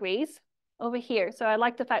 2 degrees over here. So I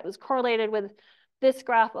like the fact it was correlated with this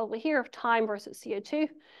graph over here of time versus CO2.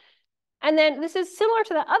 And then this is similar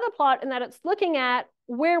to the other plot in that it's looking at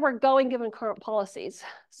where we're going given current policies.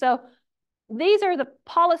 So these are the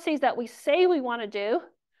policies that we say we want to do,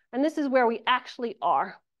 and this is where we actually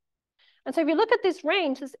are. And so if you look at this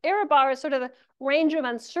range, this error bar is sort of the range of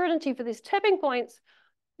uncertainty for these tipping points.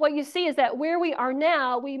 What you see is that where we are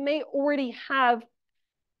now, we may already have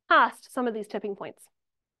passed some of these tipping points.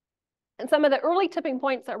 And some of the early tipping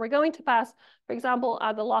points that we're going to pass, for example,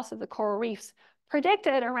 the loss of the coral reefs,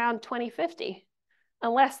 predicted around 2050,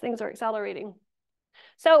 unless things are accelerating.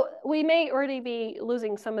 So we may already be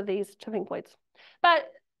losing some of these tipping points. But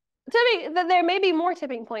there may be more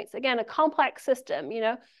tipping points. Again, a complex system, you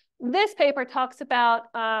know. This paper talks about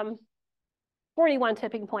 41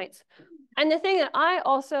 tipping points. And the thing that I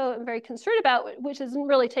also am very concerned about, which isn't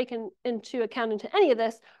really taken into account into any of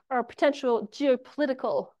this, are potential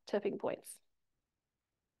geopolitical tipping points.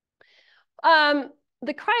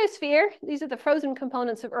 The cryosphere, these are the frozen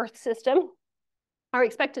components of Earth's system, are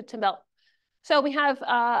expected to melt. So we have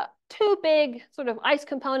two big sort of ice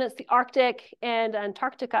components, the Arctic and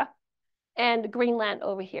Antarctica, and Greenland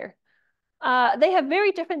over here. They have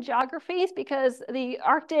very different geographies because the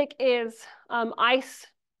Arctic is ice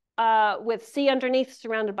with sea underneath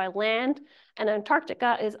surrounded by land, and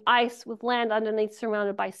Antarctica is ice with land underneath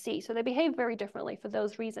surrounded by sea. So they behave very differently for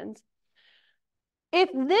those reasons. If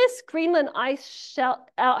this Greenland ice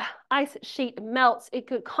sheet melts, it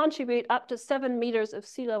could contribute up to 7 meters of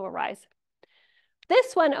sea level rise.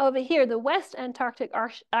 This one over here, the West Antarctic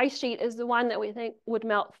ice sheet, is the one that we think would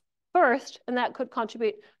melt first, and that could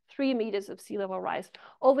contribute 3 meters of sea level rise.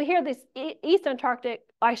 Over here, this East Antarctic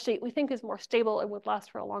ice sheet we think is more stable and would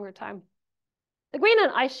last for a longer time. The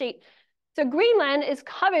Greenland ice sheet, so Greenland is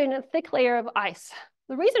covered in a thick layer of ice.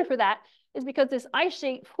 The reason for that is because this ice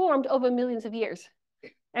sheet formed over millions of years.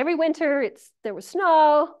 Every winter, there was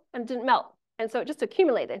snow and it didn't melt. And so it just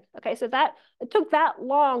accumulated. Okay, so it took that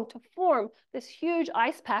long to form this huge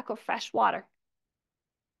ice pack of fresh water.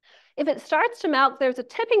 If it starts to melt, there's a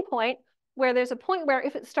tipping point where there's a point where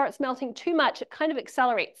if it starts melting too much, it kind of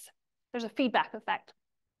accelerates. There's a feedback effect.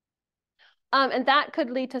 And that could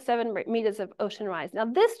lead to 7 meters of ocean rise. Now,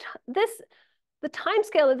 the time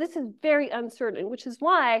scale of this is very uncertain, which is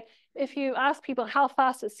why if you ask people how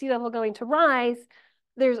fast is sea level going to rise,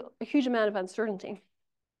 there's a huge amount of uncertainty.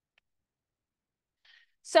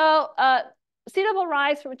 So sea level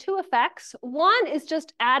rise from 2 effects. One is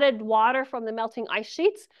just added water from the melting ice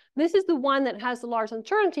sheets. This is the one that has the large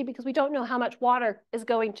uncertainty because we don't know how much water is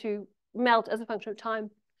going to melt as a function of time.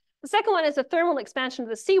 The second one is a thermal expansion of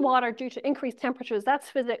the seawater due to increased temperatures. That's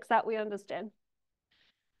physics that we understand.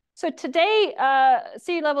 So today,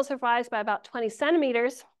 sea levels have risen by about 20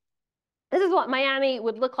 centimeters. This is what Miami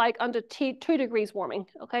would look like under 2 degrees warming,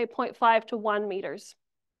 okay, 0.5 to 1 meters.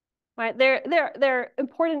 Right? They're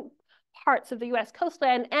important parts of the US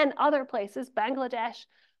coastline and other places, Bangladesh,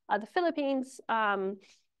 the Philippines, that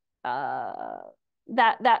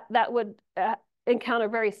would encounter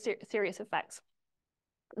very serious effects.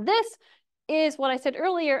 This is what I said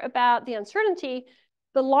earlier about the uncertainty.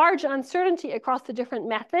 The large uncertainty across the different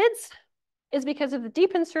methods is because of the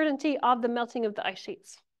deep uncertainty of the melting of the ice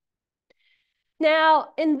sheets. Now,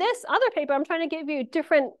 in this other paper, I'm trying to give you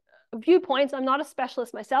different viewpoints. I'm not a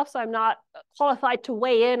specialist myself, so I'm not qualified to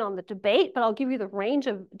weigh in on the debate, but I'll give you the range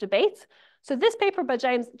of debates. So this paper by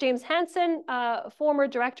James Hansen, former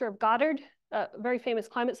director of Goddard, a very famous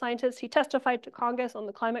climate scientist, he testified to Congress on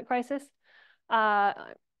the climate crisis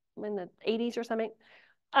in the 80s or something.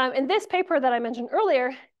 In this paper that I mentioned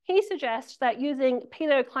earlier, he suggests that using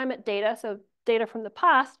paleoclimate data, so data from the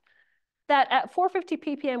past, that at 450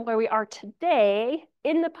 ppm where we are today,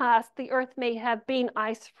 in the past, the Earth may have been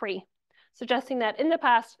ice-free, suggesting that in the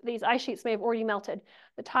past, these ice sheets may have already melted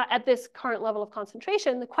at this current level of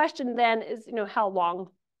concentration. The question then is, how long?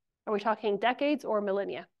 Are we talking decades or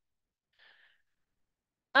millennia?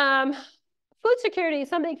 Food security is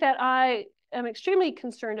something that I am extremely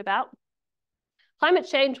concerned about. Climate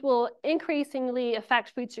change will increasingly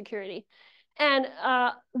affect food security. And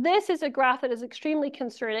this is a graph that is extremely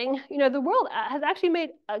concerning. The world has actually made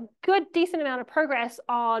a good, decent amount of progress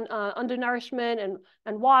on undernourishment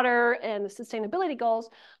and water and the sustainability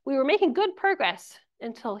goals. We were making good progress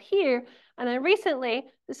until here. And then recently,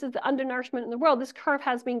 this is the undernourishment in the world. This curve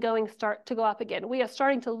has been start to go up again. We are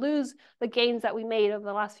starting to lose the gains that we made over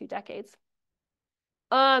the last few decades.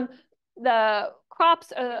 The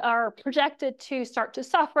crops are projected to start to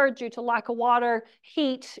suffer due to lack of water,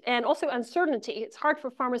 heat, and also uncertainty. It's hard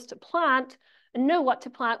for farmers to plant and know what to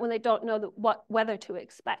plant when they don't know what weather to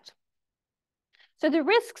expect. So the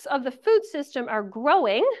risks of the food system are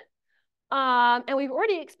growing, and we've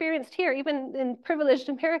already experienced here, even in privileged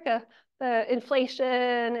America, the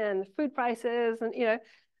inflation and food prices, and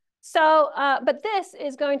So, but this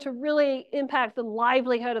is going to really impact the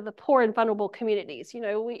livelihood of the poor and vulnerable communities.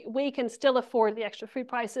 We can still afford the extra food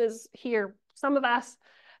prices here, some of us,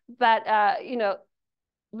 but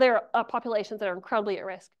there are populations that are incredibly at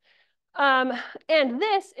risk. And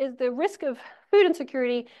this is the risk of food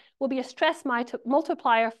insecurity will be a stress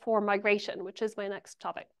multiplier for migration, which is my next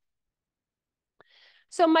topic.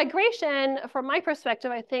 So migration, from my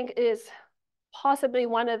perspective, I think is possibly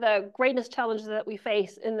one of the greatest challenges that we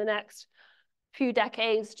face in the next few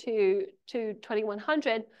decades to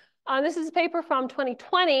 2100. This is a paper from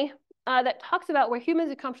 2020 that talks about where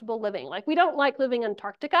humans are comfortable living. Like, we don't like living in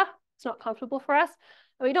Antarctica. It's not comfortable for us.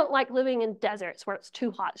 And we don't like living in deserts where it's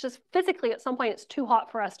too hot. It's just physically, at some point, it's too hot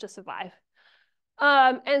for us to survive.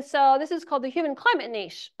 And so this is called the human climate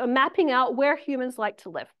niche, mapping out where humans like to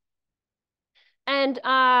live. And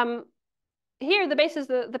here, the basis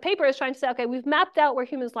of the paper is trying to say, okay, we've mapped out where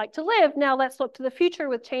humans like to live. Now let's look to the future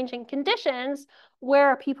with changing conditions. Where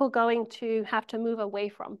are people going to have to move away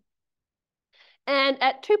from? And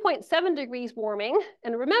at 2.7 degrees warming,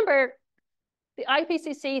 and remember, the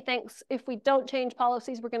IPCC thinks if we don't change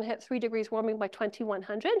policies, we're going to hit 3 degrees warming by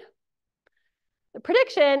 2100. The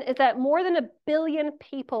prediction is that more than 1 billion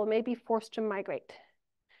people may be forced to migrate.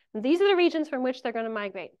 And these are the regions from which they're going to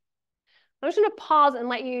migrate. I'm just going to pause and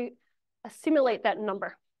let you assimilate that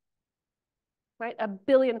number, right? 1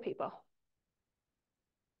 billion people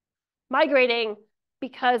migrating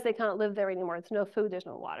because they can't live there anymore. There's no food, there's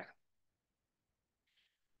no water.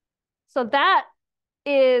 So that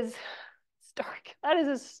is stark. That is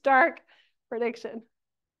a stark prediction.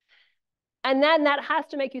 And then that has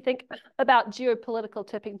to make you think about geopolitical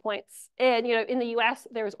tipping points. And, you know, in the US,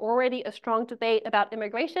 there's already a strong debate about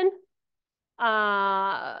immigration.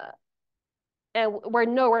 And we're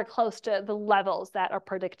nowhere close to the levels that are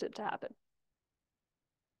predicted to happen.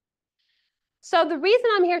 So the reason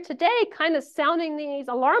I'm here today kind of sounding these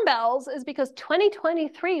alarm bells is because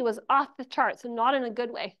 2023 was off the charts and not in a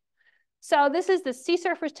good way. So this is the sea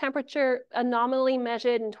surface temperature anomaly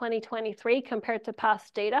measured in 2023 compared to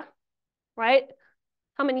past data, right?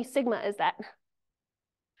 How many sigma is that?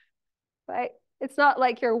 Right? It's not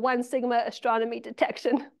like your 1 sigma astronomy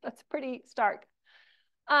detection. That's pretty stark.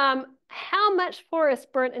 How much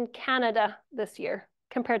forest burnt in Canada this year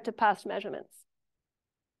compared to past measurements?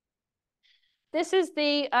 This is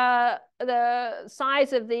the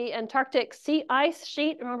size of the Antarctic sea ice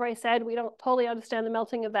sheet. Remember I said we don't totally understand the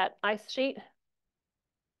melting of that ice sheet.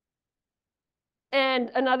 And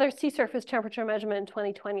another sea surface temperature measurement in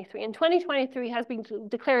 2023. And 2023 has been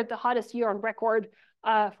declared the hottest year on record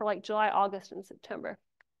for like July, August, and September.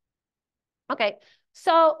 Okay,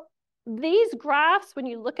 so these graphs, when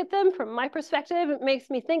you look at them from my perspective, it makes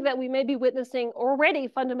me think that we may be witnessing already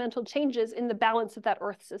fundamental changes in the balance of that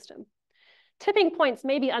Earth system. Tipping points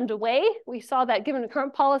may be underway. We saw that given the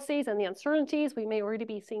current policies and the uncertainties, we may already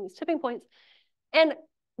be seeing these tipping points. And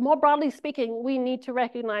more broadly speaking, we need to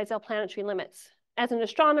recognize our planetary limits. As an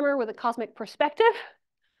astronomer with a cosmic perspective,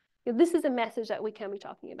 this is a message that we can be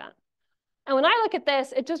talking about. And when I look at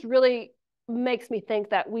this, it just really makes me think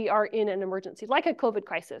that we are in an emergency, like a COVID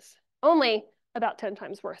crisis, only about 10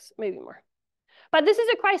 times worse, maybe more. But this is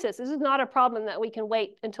a crisis. This is not a problem that we can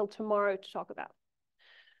wait until tomorrow to talk about.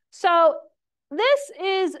 So this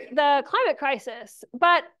is the climate crisis,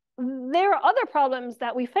 but there are other problems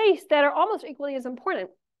that we face that are almost equally as important.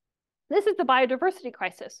 This is the biodiversity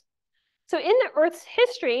crisis. So in the Earth's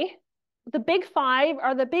history, the big five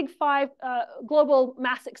are the big five global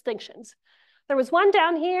mass extinctions. There was one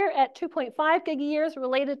down here at 2.5 gigayears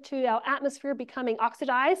related to our atmosphere becoming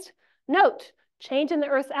oxidized. Note, change in the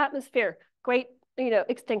Earth's atmosphere, great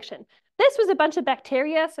extinction. This was a bunch of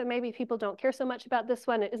bacteria, so maybe people don't care so much about this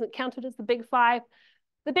one. It isn't counted as the big five.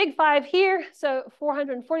 The big five here, so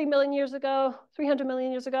 440 million years ago, 300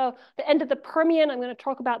 million years ago, the end of the Permian, I'm going to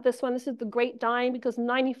talk about this one. This is the Great Dying because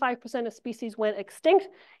 95% of species went extinct,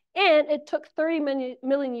 and it took 30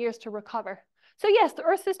 million years to recover. So yes, the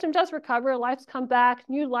Earth system does recover, life's come back,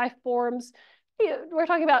 new life forms. We're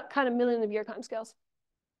talking about kind of million of year timescales.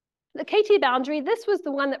 The KT boundary, this was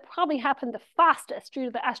the one that probably happened the fastest due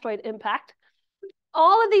to the asteroid impact.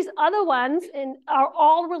 All of these other ones are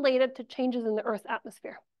all related to changes in the Earth's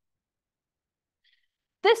atmosphere.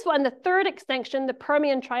 This one, the third extinction, the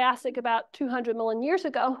Permian Triassic about 200 million years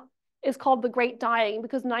ago, is called the Great Dying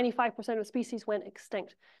because 95% of species went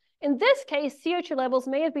extinct. In this case, CO2 levels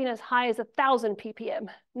may have been as high as 1,000 ppm.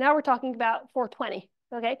 Now we're talking about 420,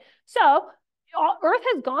 okay? So Earth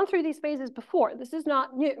has gone through these phases before. This is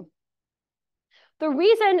not new. The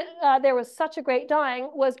reason there was such a great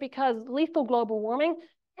dying was because lethal global warming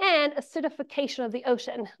and acidification of the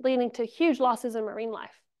ocean, leading to huge losses in marine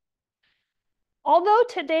life. Although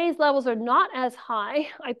today's levels are not as high,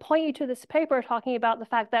 I point you to this paper talking about the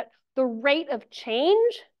fact that the rate of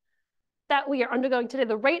change that we are undergoing today,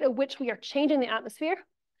 the rate at which we are changing the atmosphere,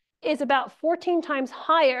 is about 14 times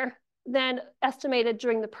higher than estimated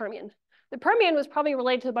during the Permian. The Permian was probably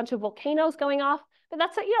related to a bunch of volcanoes going off, but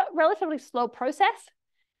that's a relatively slow process.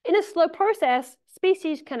 In a slow process,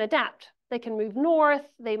 species can adapt. They can move north,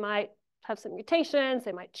 they might have some mutations,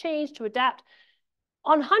 they might change to adapt.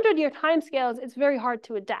 On 100-year timescales, it's very hard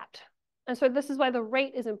to adapt. And so this is why the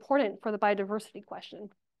rate is important for the biodiversity question.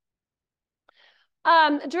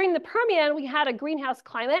 During the Permian, we had a greenhouse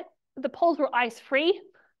climate. The poles were ice-free.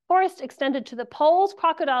 Forests extended to the poles.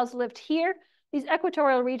 Crocodiles lived here. These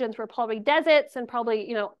equatorial regions were probably deserts and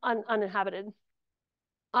probably, uninhabited.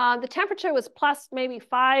 The temperature was plus maybe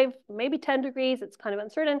 5, maybe 10 degrees. It's kind of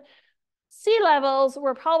uncertain. Sea levels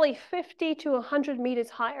were probably 50 to 100 meters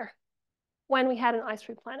higher when we had an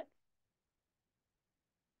ice-free planet.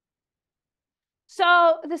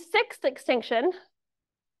 So the sixth extinction,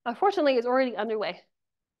 unfortunately, is already underway.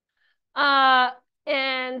 We are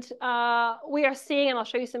seeing, and I'll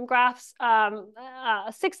show you some graphs,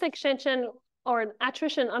 a sixth extinction or an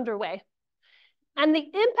attrition underway. And the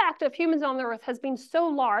impact of humans on the Earth has been so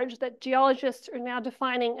large that geologists are now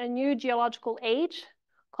defining a new geological age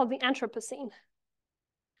called the Anthropocene.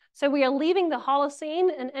 So we are leaving the Holocene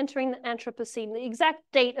and entering the Anthropocene. The exact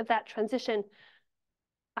date of that transition,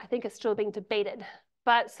 I think, is still being debated.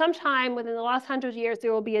 But sometime within the last 100 years,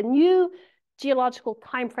 there will be a new geological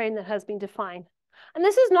time frame that has been defined. And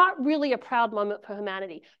this is not really a proud moment for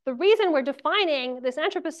humanity. The reason we're defining this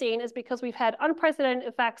Anthropocene is because we've had unprecedented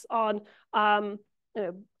effects on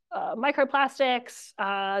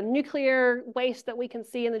microplastics, nuclear waste that we can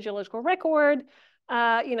see in the geological record,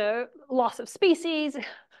 loss of species.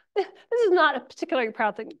 This is not a particularly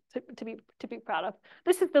proud thing to be proud of.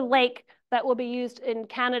 This is the lake that will be used in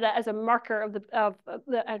Canada as a marker of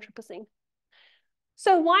the Anthropocene.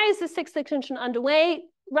 So why is this sixth extinction underway?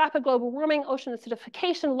 Rapid global warming, ocean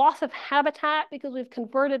acidification, loss of habitat because we've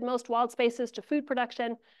converted most wild spaces to food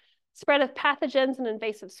production, spread of pathogens and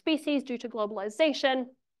invasive species due to globalization,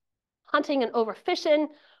 hunting and overfishing.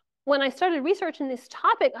 When I started researching this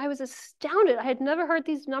topic, I was astounded. I had never heard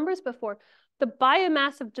these numbers before. The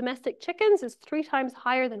biomass of domestic chickens is 3 times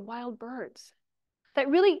higher than wild birds. That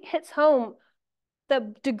really hits home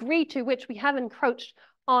the degree to which we have encroached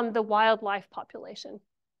on the wildlife population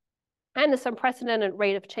and this unprecedented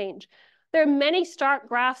rate of change. There are many stark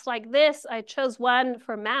graphs like this. I chose one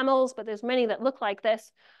for mammals, but there's many that look like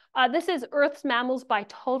this. This is Earth's mammals by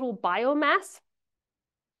total biomass.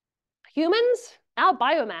 Humans, our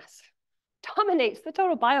biomass dominates the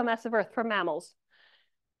total biomass of Earth for mammals.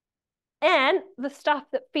 And the stuff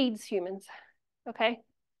that feeds humans, okay?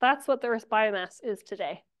 That's what the Earth's biomass is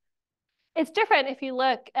today. It's different if you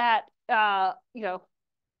look at,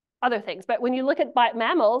 other things. But when you look at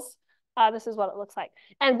mammals, this is what it looks like.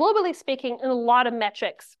 And globally speaking, in a lot of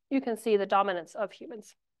metrics, you can see the dominance of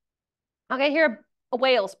humans. Okay, here are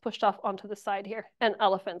whales pushed off onto the side here, and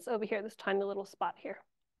elephants over here, this tiny little spot here.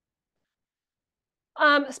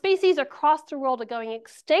 Species across the world are going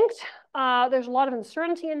extinct. There's a lot of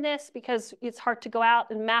uncertainty in this because it's hard to go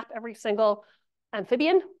out and map every single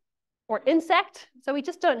amphibian or insect. So we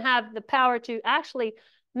just don't have the power to actually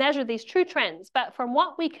measure these true trends. But from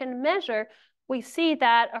what we can measure, we see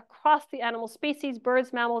that across the animal species,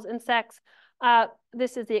 birds, mammals, insects,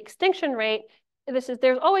 this is the extinction rate.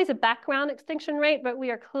 There's always a background extinction rate, but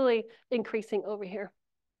we are clearly increasing over here.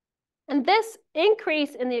 And this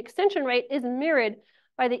increase in the extinction rate is mirrored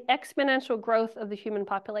by the exponential growth of the human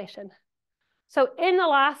population. So in the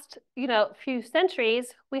last, few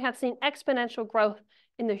centuries, we have seen exponential growth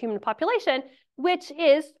in the human population, which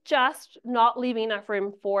is just not leaving enough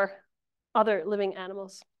room for other living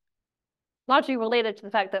animals, largely related to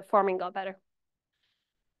the fact that farming got better.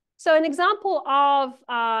 So an example of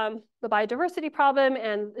the biodiversity problem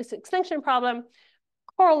and this extinction problem,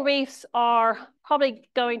 coral reefs are probably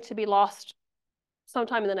going to be lost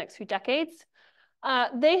sometime in the next few decades.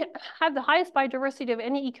 They have the highest biodiversity of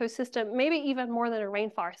any ecosystem, maybe even more than a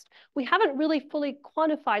rainforest. We haven't really fully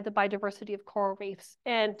quantified the biodiversity of coral reefs.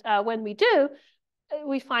 And when we do,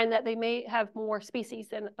 we find that they may have more species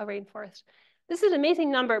than a rainforest. This is an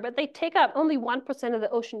amazing number, but they take up only 1% of the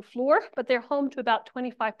ocean floor, but they're home to about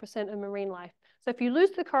 25% of marine life. So if you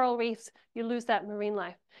lose the coral reefs, you lose that marine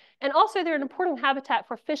life. And also they're an important habitat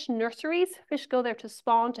for fish nurseries. Fish go there to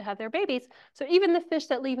spawn, to have their babies. So even the fish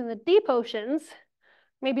that live in the deep oceans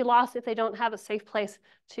may be lost if they don't have a safe place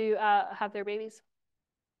to have their babies.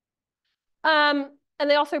 And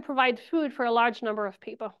they also provide food for a large number of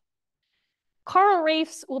people. Coral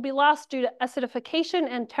reefs will be lost due to acidification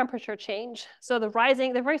and temperature change. So they're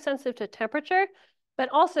very sensitive to temperature, but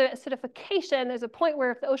also acidification. There's a point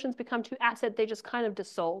where if the oceans become too acid, they just kind of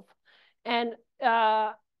dissolve. And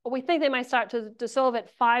we think they might start to dissolve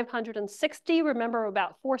at 560, remember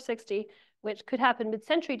about 460, which could happen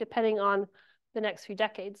mid-century depending on the next few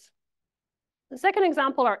decades. The second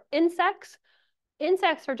example are insects.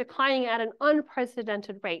 Insects are declining at an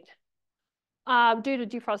unprecedented rate. Due to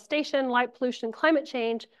deforestation, light pollution, climate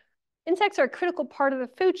change. Insects are a critical part of the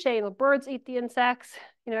food chain. The birds eat the insects,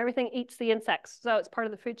 everything eats the insects, so it's part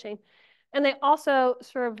of the food chain. And they also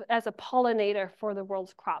serve as a pollinator for the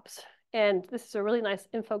world's crops. And this is a really nice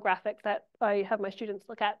infographic that I have my students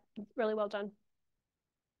look at, really well done.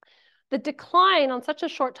 The decline on such a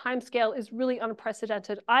short time scale is really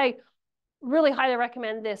unprecedented. I really highly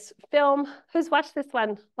recommend this film. Who's watched this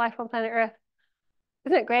one, Life on Planet Earth?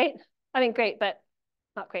 Isn't it great? I mean, great, but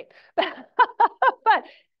not great. But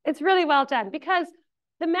it's really well done because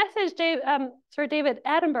the message Sir David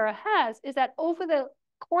Attenborough has is that over the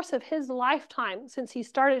course of his lifetime, since he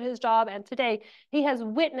started his job and today, he has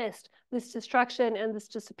witnessed this destruction and this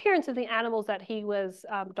disappearance of the animals that he was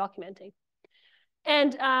documenting.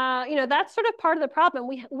 And, that's sort of part of the problem.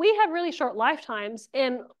 We have really short lifetimes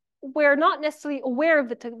and we're not necessarily aware of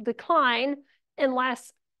the decline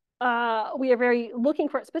unless we are very looking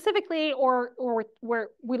for it specifically or where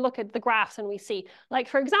we look at the graphs and we see. Like,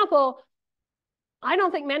 for example, I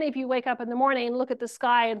don't think many of you wake up in the morning and look at the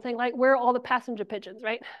sky and think, like, where are all the passenger pigeons,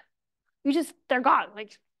 right? They're gone.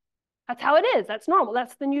 Like, That's how it is. That's normal.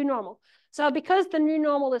 That's the new normal. So because the new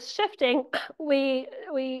normal is shifting,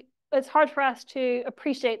 it's hard for us to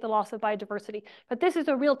appreciate the loss of biodiversity. But this is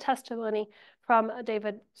a real testimony from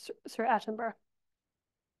David Sir Attenborough.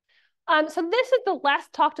 So this is the less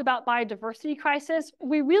talked about biodiversity crisis.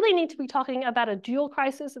 We really need to be talking about a dual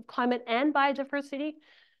crisis of climate and biodiversity.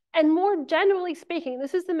 And more generally speaking,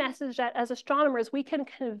 this is the message that as astronomers, we can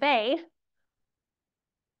convey.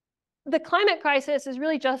 The climate crisis is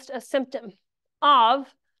really just a symptom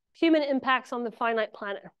of human impacts on the finite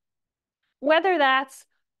planet. Whether that's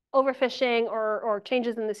overfishing or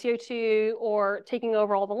changes in the CO2 or taking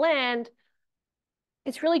over all the land,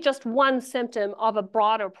 it's really just one symptom of a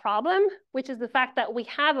broader problem, which is the fact that we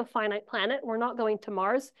have a finite planet, we're not going to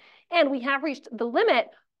Mars, and we have reached the limit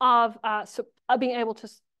of being able to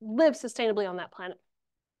live sustainably on that planet.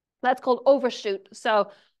 That's called overshoot. So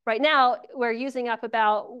right now, we're using up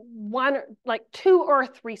about 2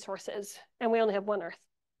 Earth resources, and we only have 1 Earth.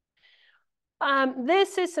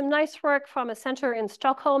 This is some nice work from a center in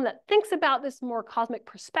Stockholm that thinks about this more cosmic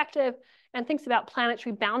perspective and thinks about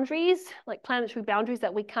planetary boundaries, like planetary boundaries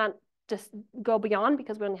that we can't just go beyond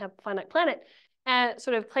because we only have a finite planet, and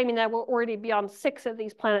sort of claiming that we're already beyond 6 of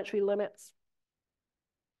these planetary limits.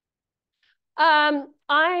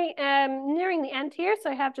 I am nearing the end here, so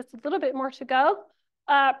I have just a little bit more to go.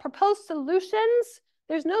 Proposed solutions,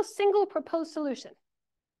 there's no single proposed solution.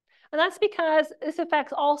 And that's because this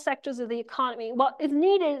affects all sectors of the economy. What is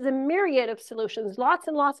needed is a myriad of solutions, lots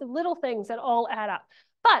and lots of little things that all add up.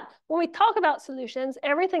 But when we talk about solutions,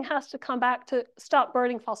 everything has to come back to stop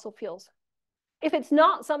burning fossil fuels. If it's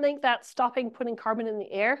not something that's stopping putting carbon in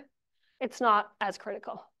the air, it's not as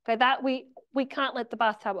critical. Okay, that we can't let the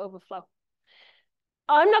bathtub overflow.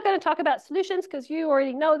 I'm not going to talk about solutions because you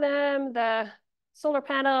already know them, the solar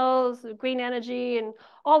panels, the green energy, and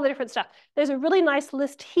all the different stuff. There's a really nice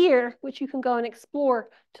list here, which you can go and explore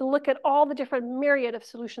to look at all the different myriad of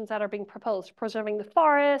solutions that are being proposed, preserving the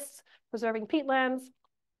forests, preserving peatlands.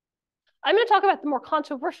 I'm going to talk about the more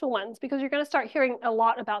controversial ones because you're going to start hearing a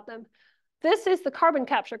lot about them. This is the carbon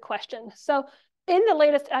capture question. So in the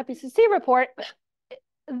latest IPCC report,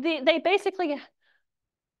 they basically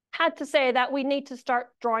had to say that we need to start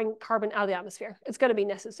drawing carbon out of the atmosphere. It's going to be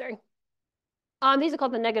necessary. These are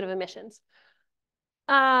called the negative emissions.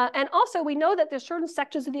 And also, we know that there's certain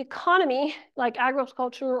sectors of the economy, like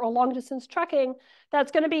agriculture or long-distance trucking,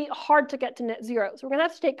 that's going to be hard to get to net zero. So we're going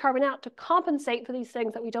to have to take carbon out to compensate for these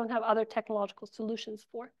things that we don't have other technological solutions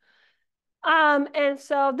for. And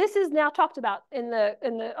so this is now talked about in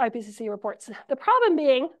the IPCC reports. The problem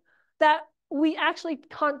being that we actually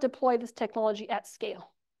can't deploy this technology at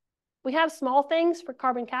scale. We have small things for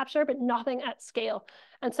carbon capture, but nothing at scale.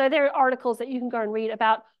 And so there are articles that you can go and read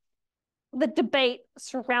about the debate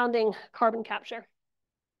surrounding carbon capture.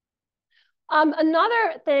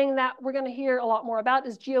 Another thing that we're going to hear a lot more about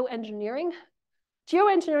is geoengineering.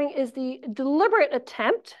 Geoengineering is the deliberate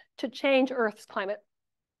attempt to change Earth's climate.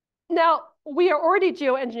 Now, we are already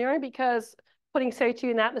geoengineering because putting CO2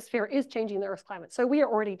 in the atmosphere is changing the Earth's climate. So we are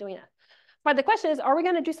already doing that. But the question is, are we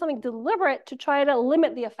going to do something deliberate to try to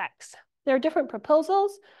limit the effects? There are different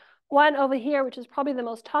proposals. One over here, which is probably the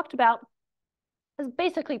most talked about, is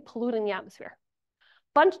basically polluting the atmosphere.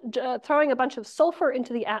 Throwing a bunch of sulfur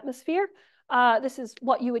into the atmosphere. This is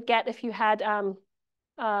what you would get if you had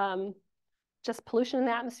just pollution in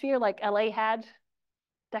the atmosphere like LA had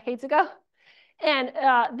decades ago. And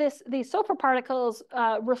these sulfur particles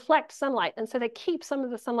reflect sunlight. And so they keep some of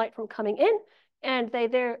the sunlight from coming in, and they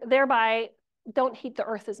thereby don't heat the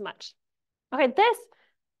Earth as much. Okay,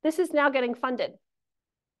 this is now getting funded.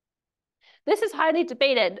 This is highly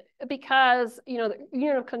debated because, you know, the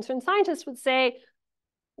Union of Concerned Scientists would say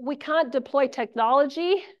we can't deploy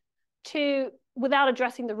technology without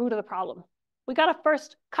addressing the root of the problem. We got to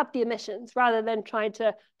first cut the emissions rather than trying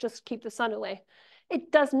to just keep the sun away.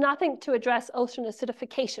 It does nothing to address ocean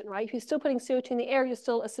acidification, right? If you're still putting CO2 in the air, you're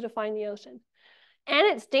still acidifying the ocean. And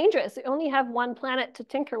it's dangerous. You only have one planet to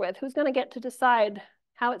tinker with. Who's going to get to decide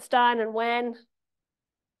how it's done and when?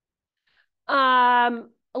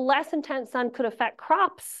 A less intense sun could affect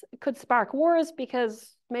crops. It could spark wars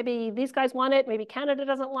because maybe these guys want it, maybe Canada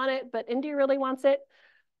doesn't want it, but India really wants it.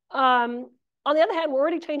 On the other hand, we're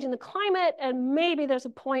already changing the climate, and maybe there's a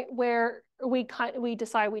point where we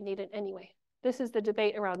decide we need it anyway. This is the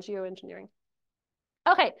debate around geoengineering.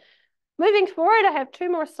 Okay, moving forward, I have 2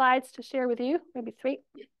 more slides to share with you, maybe 3.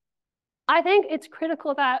 I think it's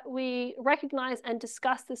critical that we recognize and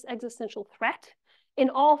discuss this existential threat in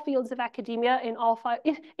all fields of academia, in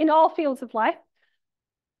all fields of life.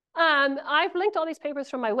 I've linked all these papers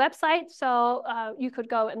from my website, so you could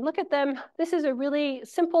go and look at them. This is a really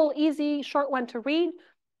simple, easy, short one to read.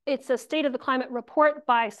 It's a State of the Climate report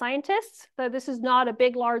by scientists. So this is not a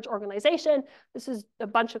big, large organization. This is a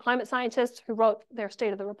bunch of climate scientists who wrote their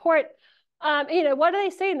State of the Report. What do they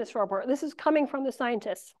say in this report? This is coming from the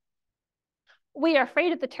scientists. We are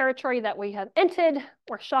afraid of the territory that we have entered.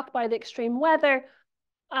 We're shocked by the extreme weather.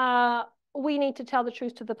 We need to tell the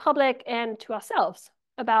truth to the public and to ourselves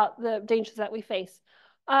about the dangers that we face.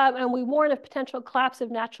 And we warn of potential collapse of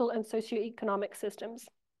natural and socioeconomic systems.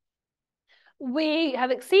 We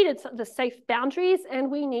have exceeded the safe boundaries,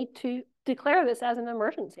 and we need to declare this as an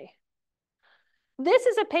emergency. This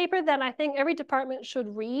is a paper that I think every department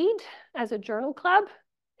should read as a journal club.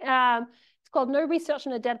 It's called No Research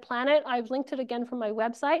on a Dead Planet. I've linked it again from my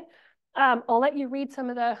website. I'll let you read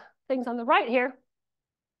some of the things on the right here.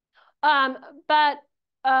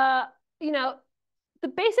 The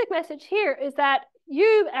basic message here is that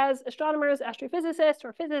you as astronomers, astrophysicists,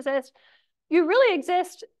 or physicists, you really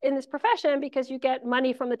exist in this profession because you get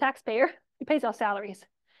money from the taxpayer who pays our salaries.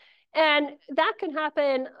 And that can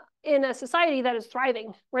happen in a society that is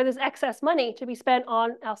thriving, where there's excess money to be spent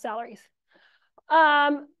on our salaries.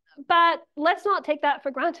 But let's not take that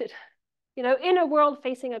for granted. In a world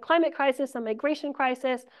facing a climate crisis, a migration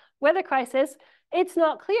crisis, weather crisis, it's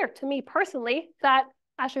not clear to me personally that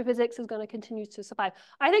astrophysics is going to continue to survive.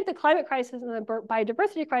 I think the climate crisis and the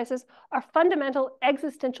biodiversity crisis are fundamental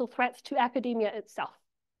existential threats to academia itself.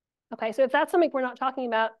 Okay, so if that's something we're not talking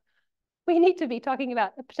about, we need to be talking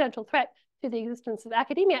about a potential threat to the existence of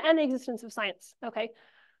academia and the existence of science. Okay,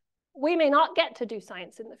 we may not get to do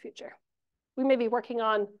science in the future. We may be working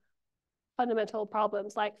on fundamental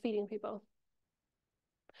problems like feeding people.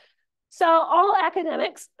 So all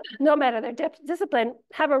academics, no matter their discipline,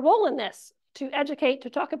 have a role in this, to educate, to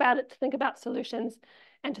talk about it, to think about solutions,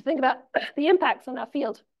 and to think about the impacts on our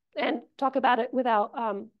field, and talk about it with our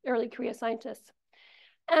early career scientists.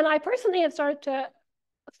 And I personally have started to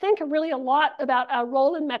think really a lot about our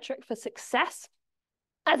role and metric for success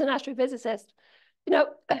as an astrophysicist.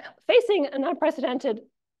 Facing an unprecedented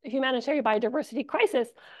humanitarian biodiversity crisis,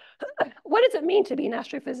 what does it mean to be an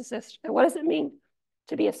astrophysicist? And what does it mean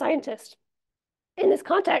to be a scientist? In this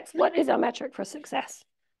context, what is our metric for success?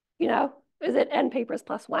 Is it N papers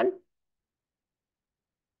plus 1?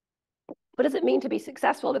 What does it mean to be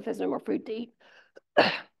successful if there's no more food to eat?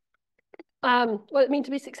 What does it mean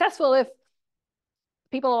to be successful if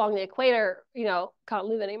people along the equator, can't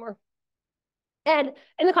live anymore? And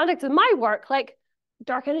in the context of my work, like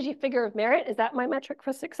dark energy figure of merit, is that my metric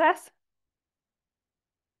for success?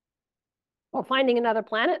 Or finding another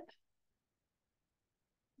planet?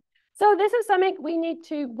 So this is something we need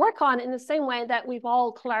to work on in the same way that we've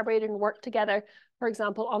all collaborated and worked together, for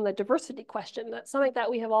example, on the diversity question. That's something that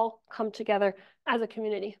we have all come together as a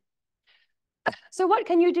community. So what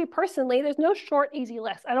can you do personally? There's no short, easy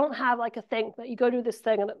list. I don't have like a thing that you go do this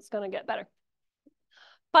thing and it's going to get better.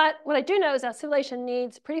 But what I do know is that civilization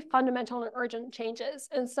needs pretty fundamental and urgent changes.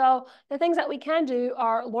 And so the things that we can do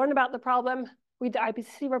are learn about the problem, read the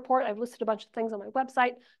IPCC report. I've listed a bunch of things on my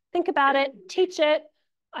website. Think about it, teach it.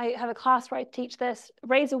 I have a class where I teach this,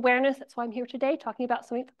 raise awareness. That's why I'm here today, talking about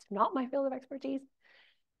something that's not my field of expertise.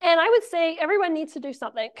 And I would say everyone needs to do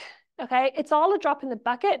something, okay? It's all a drop in the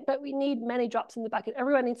bucket, but we need many drops in the bucket.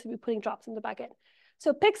 Everyone needs to be putting drops in the bucket.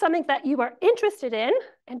 So pick something that you are interested in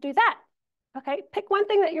and do that, okay? Pick one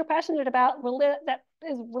thing that you're passionate about that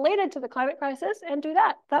is related to the climate crisis and do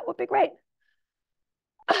that. That would be great.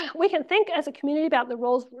 We can think as a community about the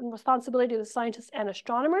roles and responsibility of the scientists and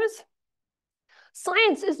astronomers.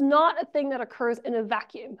 Science is not a thing that occurs in a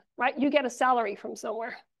vacuum, right? You get a salary from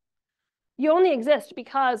somewhere. You only exist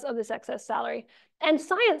because of this excess salary. And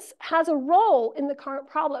science has a role in the current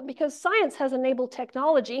problem because science has enabled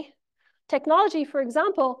technology. Technology, for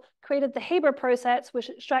example, created the Haber process, which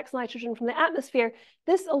extracts nitrogen from the atmosphere.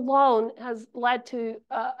 This alone has led to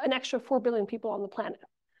an extra 4 billion people on the planet.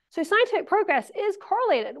 So scientific progress is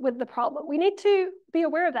correlated with the problem. We need to be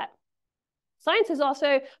aware of that. Science is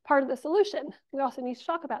also part of the solution. We also need to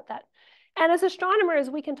talk about that. And as astronomers,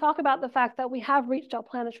 we can talk about the fact that we have reached our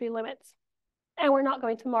planetary limits and we're not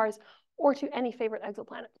going to Mars or to any favorite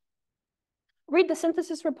exoplanet. Read the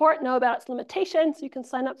synthesis report, know about its limitations. You can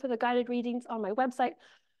sign up for the guided readings on my website.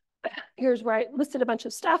 Here's where I listed a bunch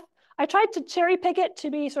of stuff. I tried to cherry pick it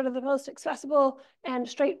to be sort of the most accessible and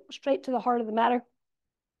straight to the heart of the matter.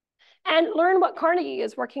 And learn what Carnegie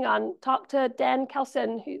is working on. Talk to Dan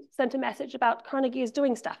Kelson, who sent a message about Carnegie is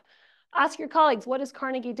doing stuff. Ask your colleagues, what is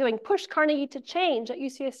Carnegie doing? Push Carnegie to change. At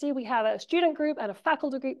UCSC, we have a student group and a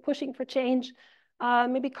faculty group pushing for change.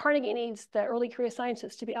 Maybe Carnegie needs the early career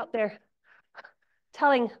scientists to be out there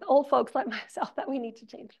telling old folks like myself that we need to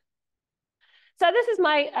change. So this is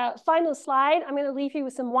my final slide. I'm going to leave you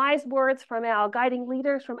with some wise words from our guiding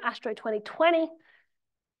leaders from Astro 2020.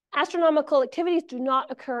 Astronomical activities do not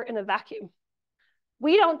occur in a vacuum.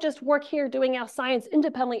 We don't just work here doing our science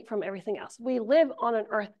independently from everything else. We live on an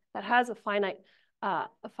Earth that has a finite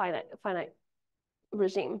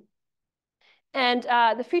regime. And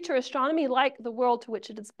the future astronomy, like the world to which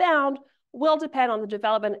it is bound, will depend on the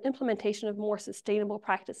development and implementation of more sustainable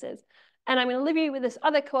practices. And I'm going to leave you with this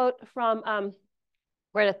other quote from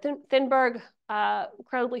Greta Thunberg,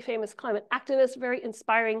 incredibly famous climate activist, very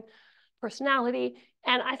inspiring personality.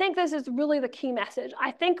 And I think this is really the key message.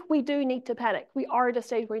 I think we do need to panic. We are at a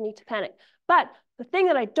stage where we need to panic. But the thing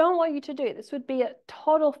that I don't want you to do, this would be a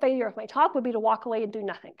total failure of my talk, would be to walk away and do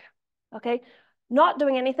nothing. Okay? Not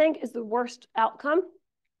doing anything is the worst outcome.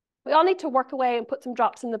 We all need to work away and put some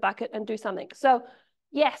drops in the bucket and do something. So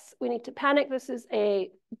yes, we need to panic. This is a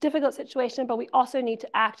difficult situation, but we also need to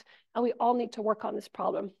act, and we all need to work on this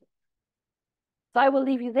problem. So I will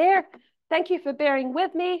leave you there. Thank you for bearing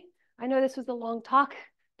with me. I know this was a long talk.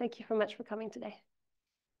 Thank you so much for coming today.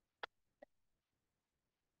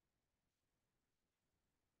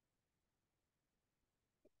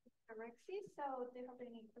 Alexie, so do you have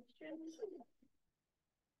any questions?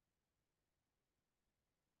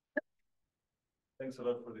 Thanks a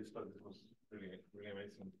lot for this talk. It was really, really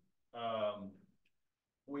amazing.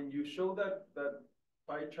 When you show that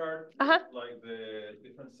pie chart, like the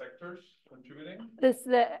different sectors contributing.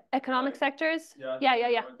 The economic sectors? Yeah.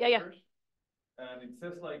 And it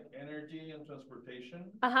says like energy and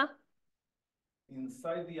transportation.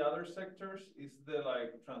 Inside the other sectors, is the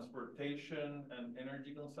like transportation and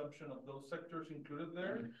energy consumption of those sectors included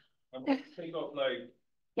there? I'm thinking of like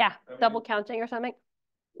double counting or something.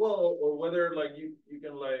 Well, or whether like you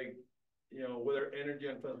can like, you know, whether energy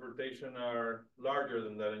and transportation are larger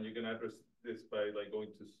than that, and you can address this by like going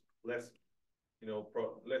to less, you know,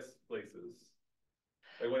 less places.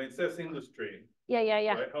 Like when it says industry. Yeah.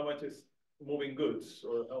 Right? How much is moving goods,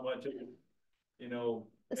 or how much is, you know?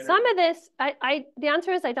 Energy? Some of this, the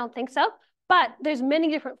answer is I don't think so. But there's many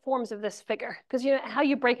different forms of this figure, because you know how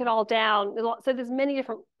you break it all down. So there's many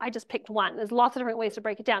different. I just picked one. There's lots of different ways to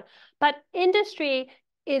break it down. But industry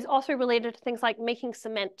is also related to things like making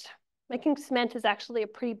cement. Making cement is actually a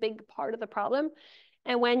pretty big part of the problem.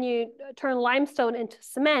 And when you turn limestone into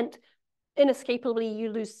cement, inescapably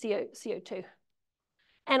you lose CO2.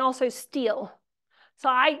 And also steel. So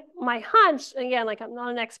my hunch, again, like I'm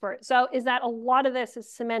not an expert, so is that a lot of this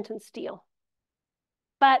is cement and steel.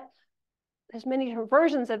 But there's many different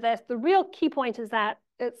versions of this. The real key point is that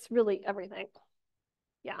it's really everything.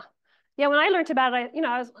 Yeah, when I learned about it,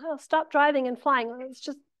 I was, stop driving and flying. It's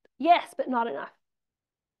just, yes, but not enough.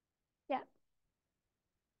 Yeah.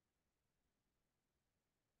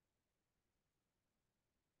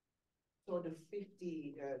 So the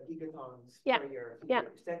 50 gigatons per year,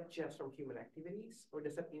 is that just from human activities, or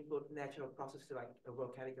does that include natural processes like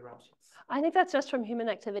volcanic eruptions? I think that's just from human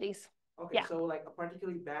activities. Okay, so like a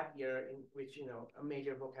particularly bad year in which, a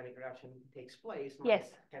major volcanic eruption takes place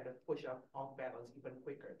might kind of push up off balance even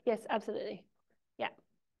quicker. Yes, absolutely. Yeah.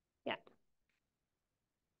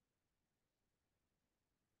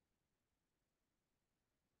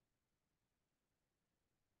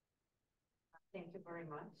 Thank you very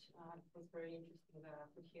much. It was very interesting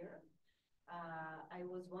to hear. I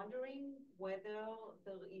was wondering whether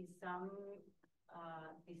there is some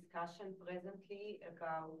discussion presently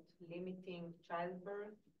about limiting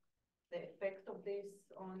childbirth, the effect of this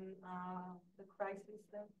on the crisis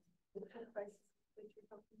that you're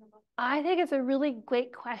talking about? I think it's a really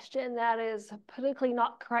great question that is politically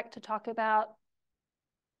not correct to talk about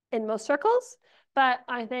in most circles, but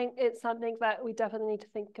I think it's something that we definitely need to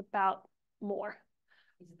think about more.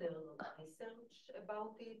 Is there research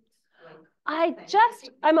about it?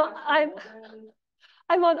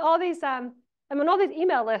 I'm on all these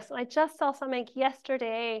email lists, and I just saw something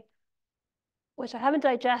yesterday, which I haven't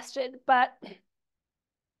digested, but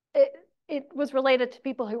it was related to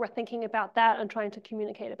people who were thinking about that and trying to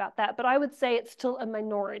communicate about that. But I would say it's still a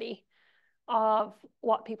minority of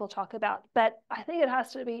what people talk about. But I think it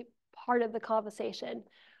has to be part of the conversation,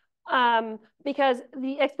 because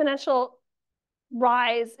the exponential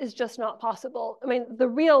rise is just not possible. I mean, the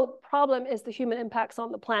real problem is the human impacts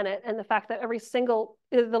on the planet, and the fact that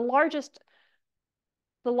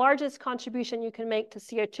the largest contribution you can make to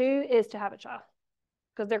CO2 is to have a child,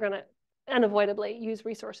 because they're going to unavoidably use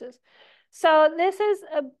resources. So this is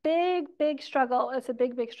a big struggle. It's a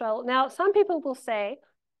big struggle. Now, some people will say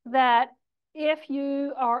that if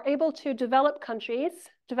you are able to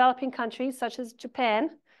developing countries such as Japan,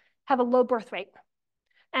 have a low birth rate.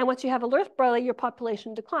 And once you have a low birth rate, your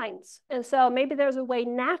population declines. And so maybe there's a way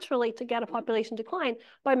naturally to get a population decline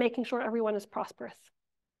by making sure everyone is prosperous.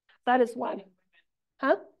 That is one.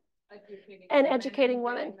 Huh? And educating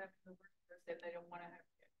women.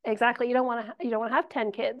 Exactly. You don't want to have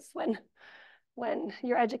 10 kids when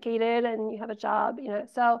you're educated and you have a job, you know.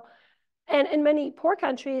 So, and in many poor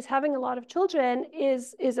countries, having a lot of children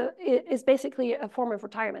is basically a form of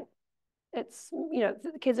retirement. It's, you know,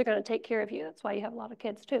 the kids are going to take care of you. That's why you have a lot of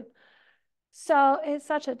kids too. So it's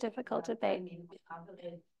such a difficult debate. I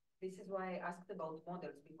mean, this is why I asked about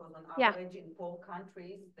models, because on Yeah. average in poor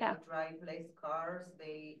countries, they Yeah. drive less cars,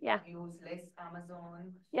 they Yeah. use less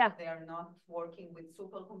Amazon, Yeah. they are not working with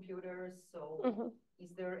supercomputers. So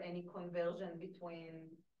is there any conversion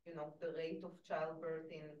between, you know, the rate of childbirth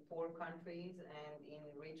in poor countries and in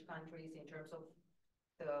rich countries in terms of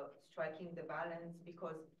the striking the balance?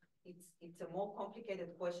 Because it's a more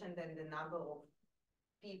complicated question than the number of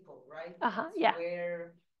people, right? Yeah.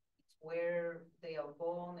 Where they are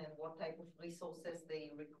born and what type of resources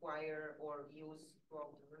they require or use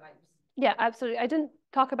throughout their lives. Yeah, absolutely. I didn't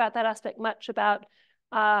talk about that aspect much about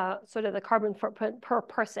sort of the carbon footprint per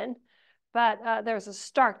person, but there's a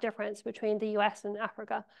stark difference between the US and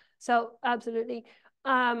Africa. So absolutely.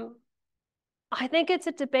 I think it's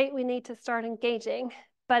a debate we need to start engaging,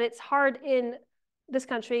 but it's hard in this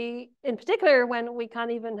country in particular when we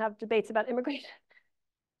can't even have debates about immigration.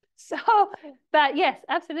 So, but yes,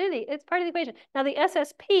 absolutely, it's part of the equation. Now, the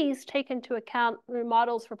SSPs take into account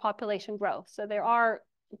models for population growth. So there are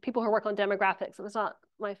people who work on demographics, and it's not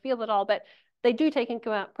my field at all, but they do take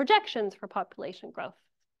into account projections for population growth.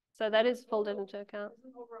 So that is folded into account.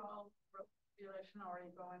 Isn't overall population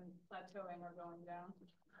already plateauing or going down?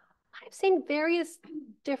 I've seen various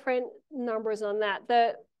different numbers on that.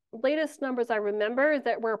 The latest numbers I remember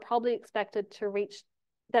that we're probably expected to reach,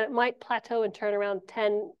 that it might plateau and turn around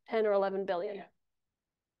 10 or 11 billion. Yeah.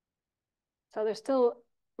 So there's still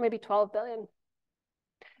maybe 12 billion.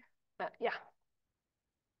 Yeah.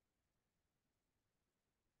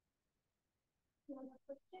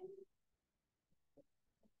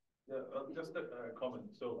 Yeah, just a comment.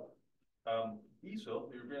 So ESO,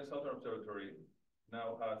 the European Southern Observatory,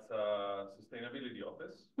 now has a sustainability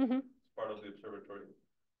office. It's part of the observatory.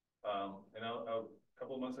 And a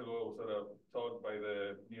couple of months ago, I was at a talk by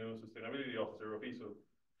the new sustainability officer of ESO,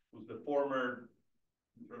 who's the former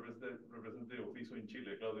representative of ESO in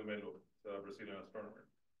Chile, Claudio Melo, a Brazilian astronomer.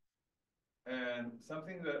 And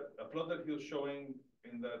a plot that he was showing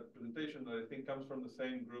in that presentation that I think comes from the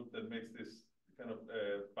same group that makes this kind of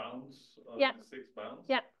bounds, the 6 bounds,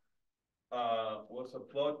 was a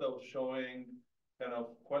plot that was showing kind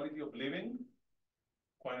of quality of living,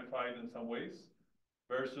 quantified in some ways,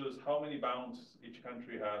 versus how many bounds each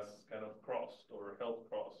country has kind of crossed or helped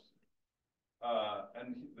cross.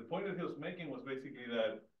 And the point that he was making was basically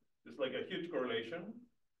that there's like a huge correlation,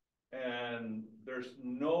 and there's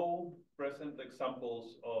no present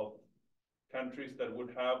examples of countries that would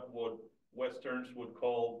have what Westerns would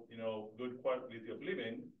call, you know, good quality of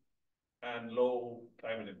living and low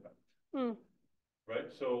climate impact. Right?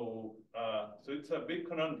 So it's a big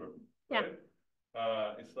conundrum, right?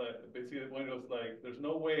 It's like basically the point was like there's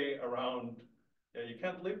no way around. Yeah, you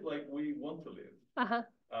can't live like we want to live.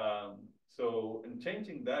 So in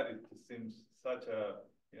changing that, it just seems such a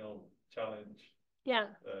challenge. Yeah.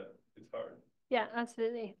 It's hard. Yeah,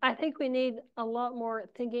 absolutely. I think we need a lot more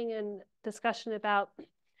thinking and discussion about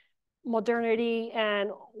modernity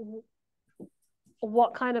and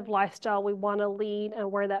what kind of lifestyle we want to lead and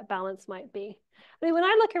where that balance might be. I mean, when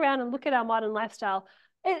I look around and look at our modern lifestyle,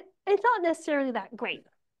 it's not necessarily that great.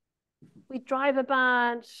 We drive a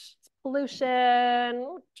bunch, it's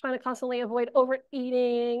pollution, trying to constantly avoid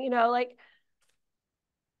overeating, like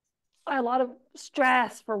a lot of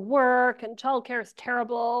stress for work, and childcare is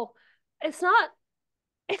terrible. It's not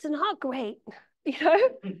great,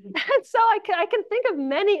 And so I can think of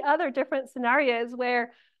many other different scenarios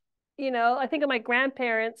where, I think of my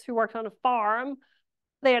grandparents who worked on a farm.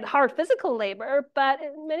 They had hard physical labor, but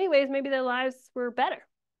in many ways, maybe their lives were better.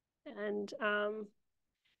 And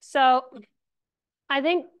so I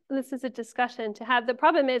think this is a discussion to have. The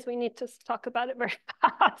problem is we need to talk about it very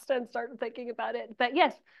fast and start thinking about it. But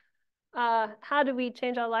yes, how do we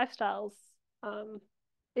change our lifestyles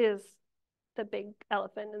is the big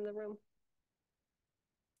elephant in the room.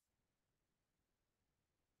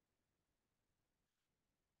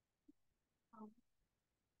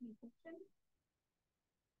 Any questions?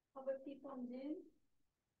 How about people on Zoom?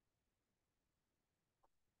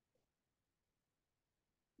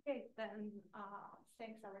 Okay, then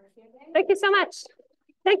thanks, Alexie, again. Thank you so much.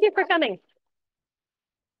 Thank you for coming.